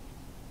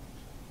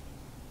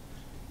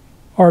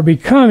are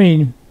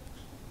becoming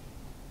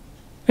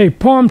a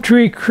palm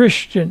tree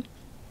Christian,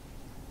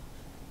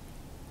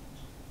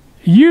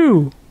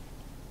 you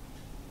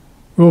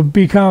will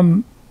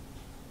become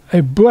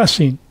a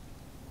blessing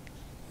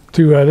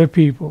to other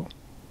people.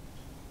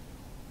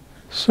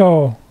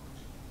 So,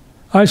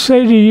 I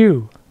say to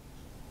you,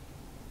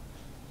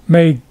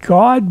 may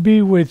God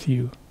be with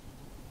you.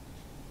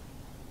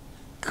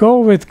 Go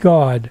with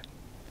God,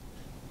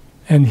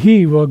 and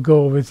he will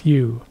go with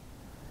you.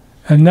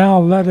 And now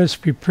let us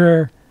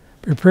prepare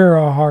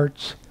our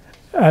hearts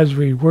as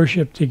we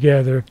worship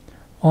together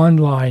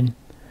online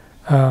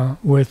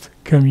with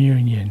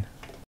communion.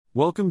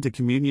 Welcome to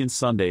Communion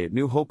Sunday at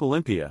New Hope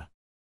Olympia.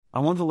 I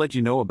want to let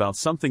you know about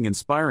something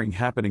inspiring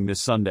happening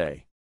this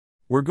Sunday.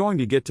 We're going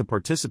to get to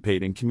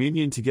participate in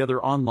communion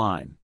together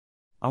online.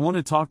 I want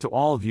to talk to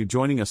all of you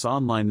joining us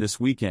online this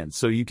weekend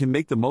so you can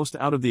make the most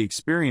out of the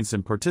experience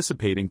and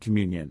participate in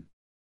communion.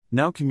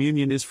 Now,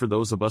 communion is for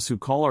those of us who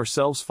call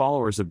ourselves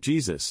followers of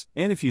Jesus,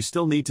 and if you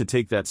still need to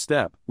take that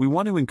step, we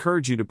want to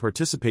encourage you to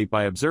participate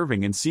by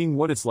observing and seeing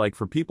what it's like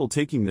for people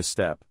taking this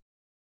step.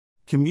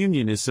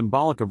 Communion is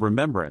symbolic of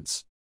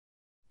remembrance.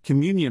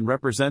 Communion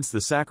represents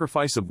the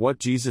sacrifice of what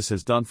Jesus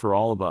has done for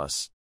all of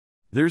us.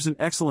 There's an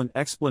excellent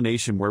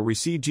explanation where we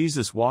see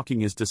Jesus walking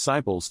his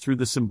disciples through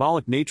the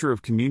symbolic nature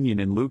of communion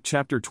in Luke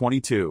chapter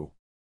 22.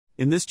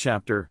 In this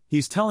chapter,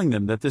 he's telling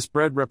them that this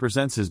bread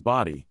represents his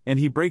body, and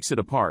he breaks it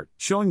apart,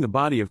 showing the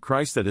body of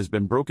Christ that has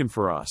been broken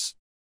for us.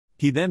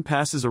 He then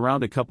passes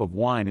around a cup of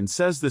wine and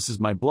says, "This is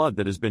my blood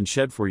that has been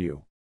shed for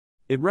you."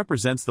 It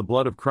represents the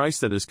blood of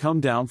Christ that has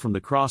come down from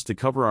the cross to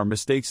cover our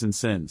mistakes and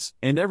sins,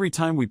 and every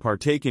time we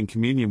partake in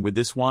communion with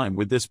this wine,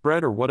 with this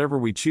bread, or whatever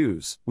we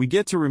choose, we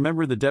get to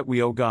remember the debt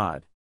we owe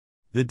God.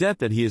 The debt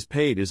that he has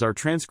paid is our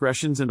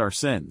transgressions and our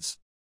sins.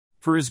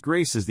 For his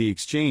grace is the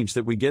exchange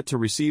that we get to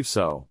receive.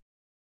 So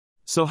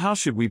how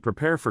should we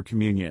prepare for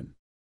communion?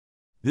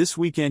 This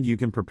weekend you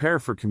can prepare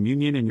for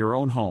communion in your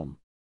own home.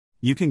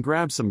 You can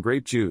grab some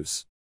grape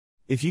juice.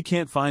 If you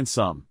can't find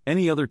some,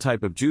 any other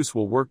type of juice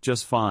will work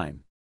just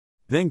fine.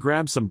 Then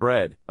grab some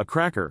bread, a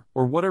cracker,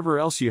 or whatever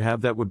else you have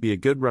that would be a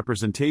good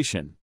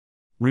representation.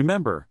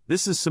 Remember,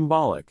 this is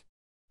symbolic.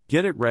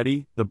 Get it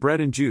ready, the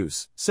bread and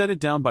juice, set it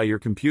down by your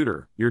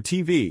computer, your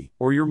TV,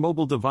 or your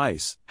mobile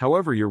device,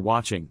 however you're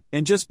watching,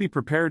 and just be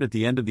prepared at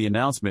the end of the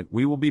announcement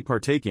we will be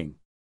partaking.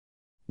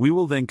 We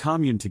will then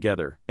commune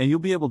together, and you'll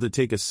be able to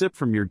take a sip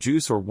from your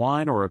juice or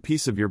wine or a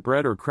piece of your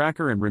bread or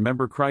cracker and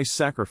remember Christ's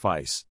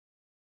sacrifice.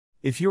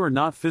 If you are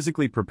not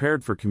physically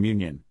prepared for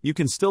communion, you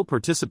can still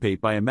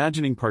participate by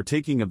imagining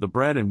partaking of the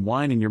bread and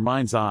wine in your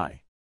mind's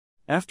eye.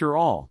 After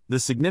all, the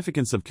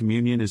significance of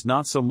communion is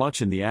not so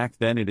much in the act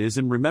than it is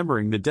in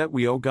remembering the debt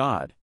we owe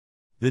God.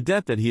 The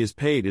debt that he has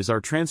paid is our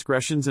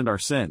transgressions and our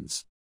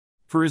sins.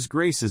 For his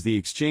grace is the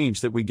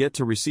exchange that we get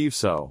to receive.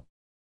 So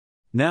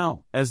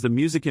now, as the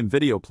music and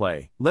video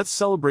play, let's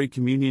celebrate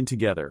communion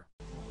together.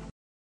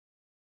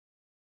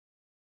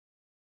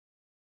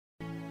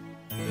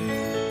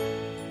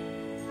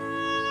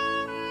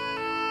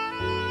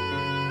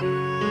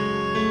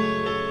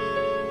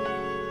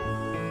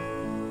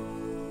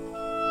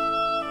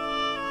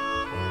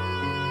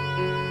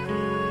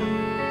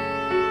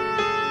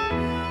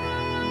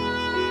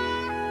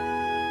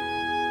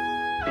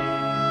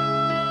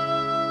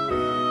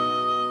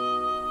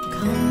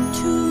 Come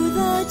to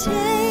the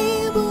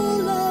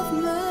table of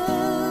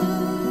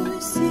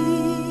mercy,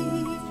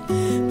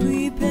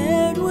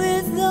 prepared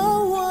with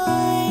the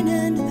wine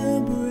and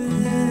the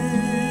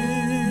bread.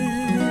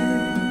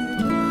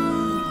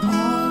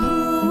 All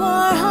who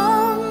are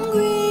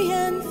hungry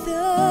and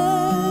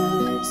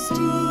thirsty,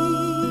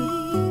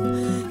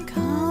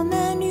 come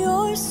and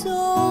your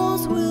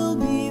souls will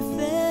be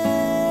fed.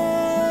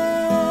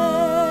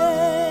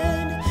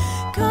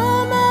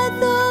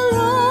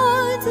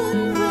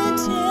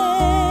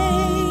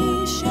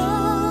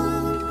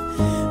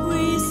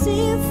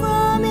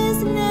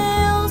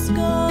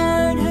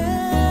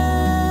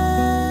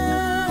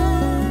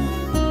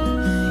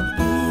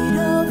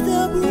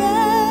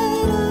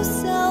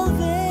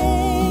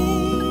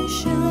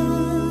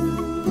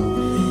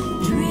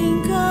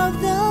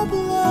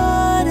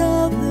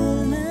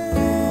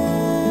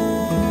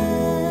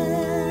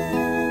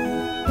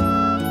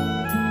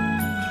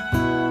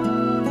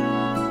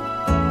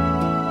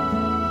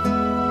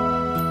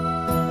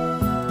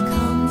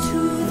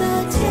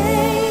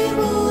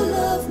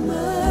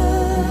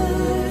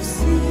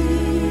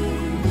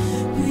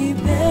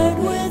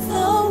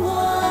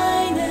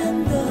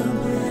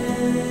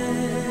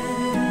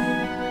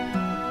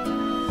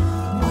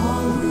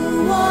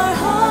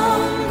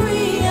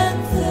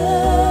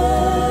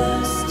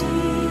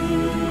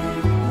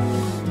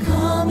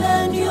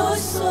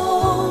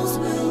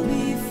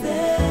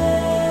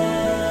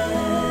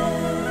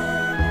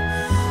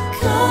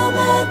 Come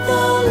at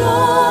the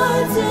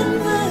Lord's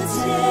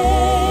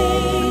invitation.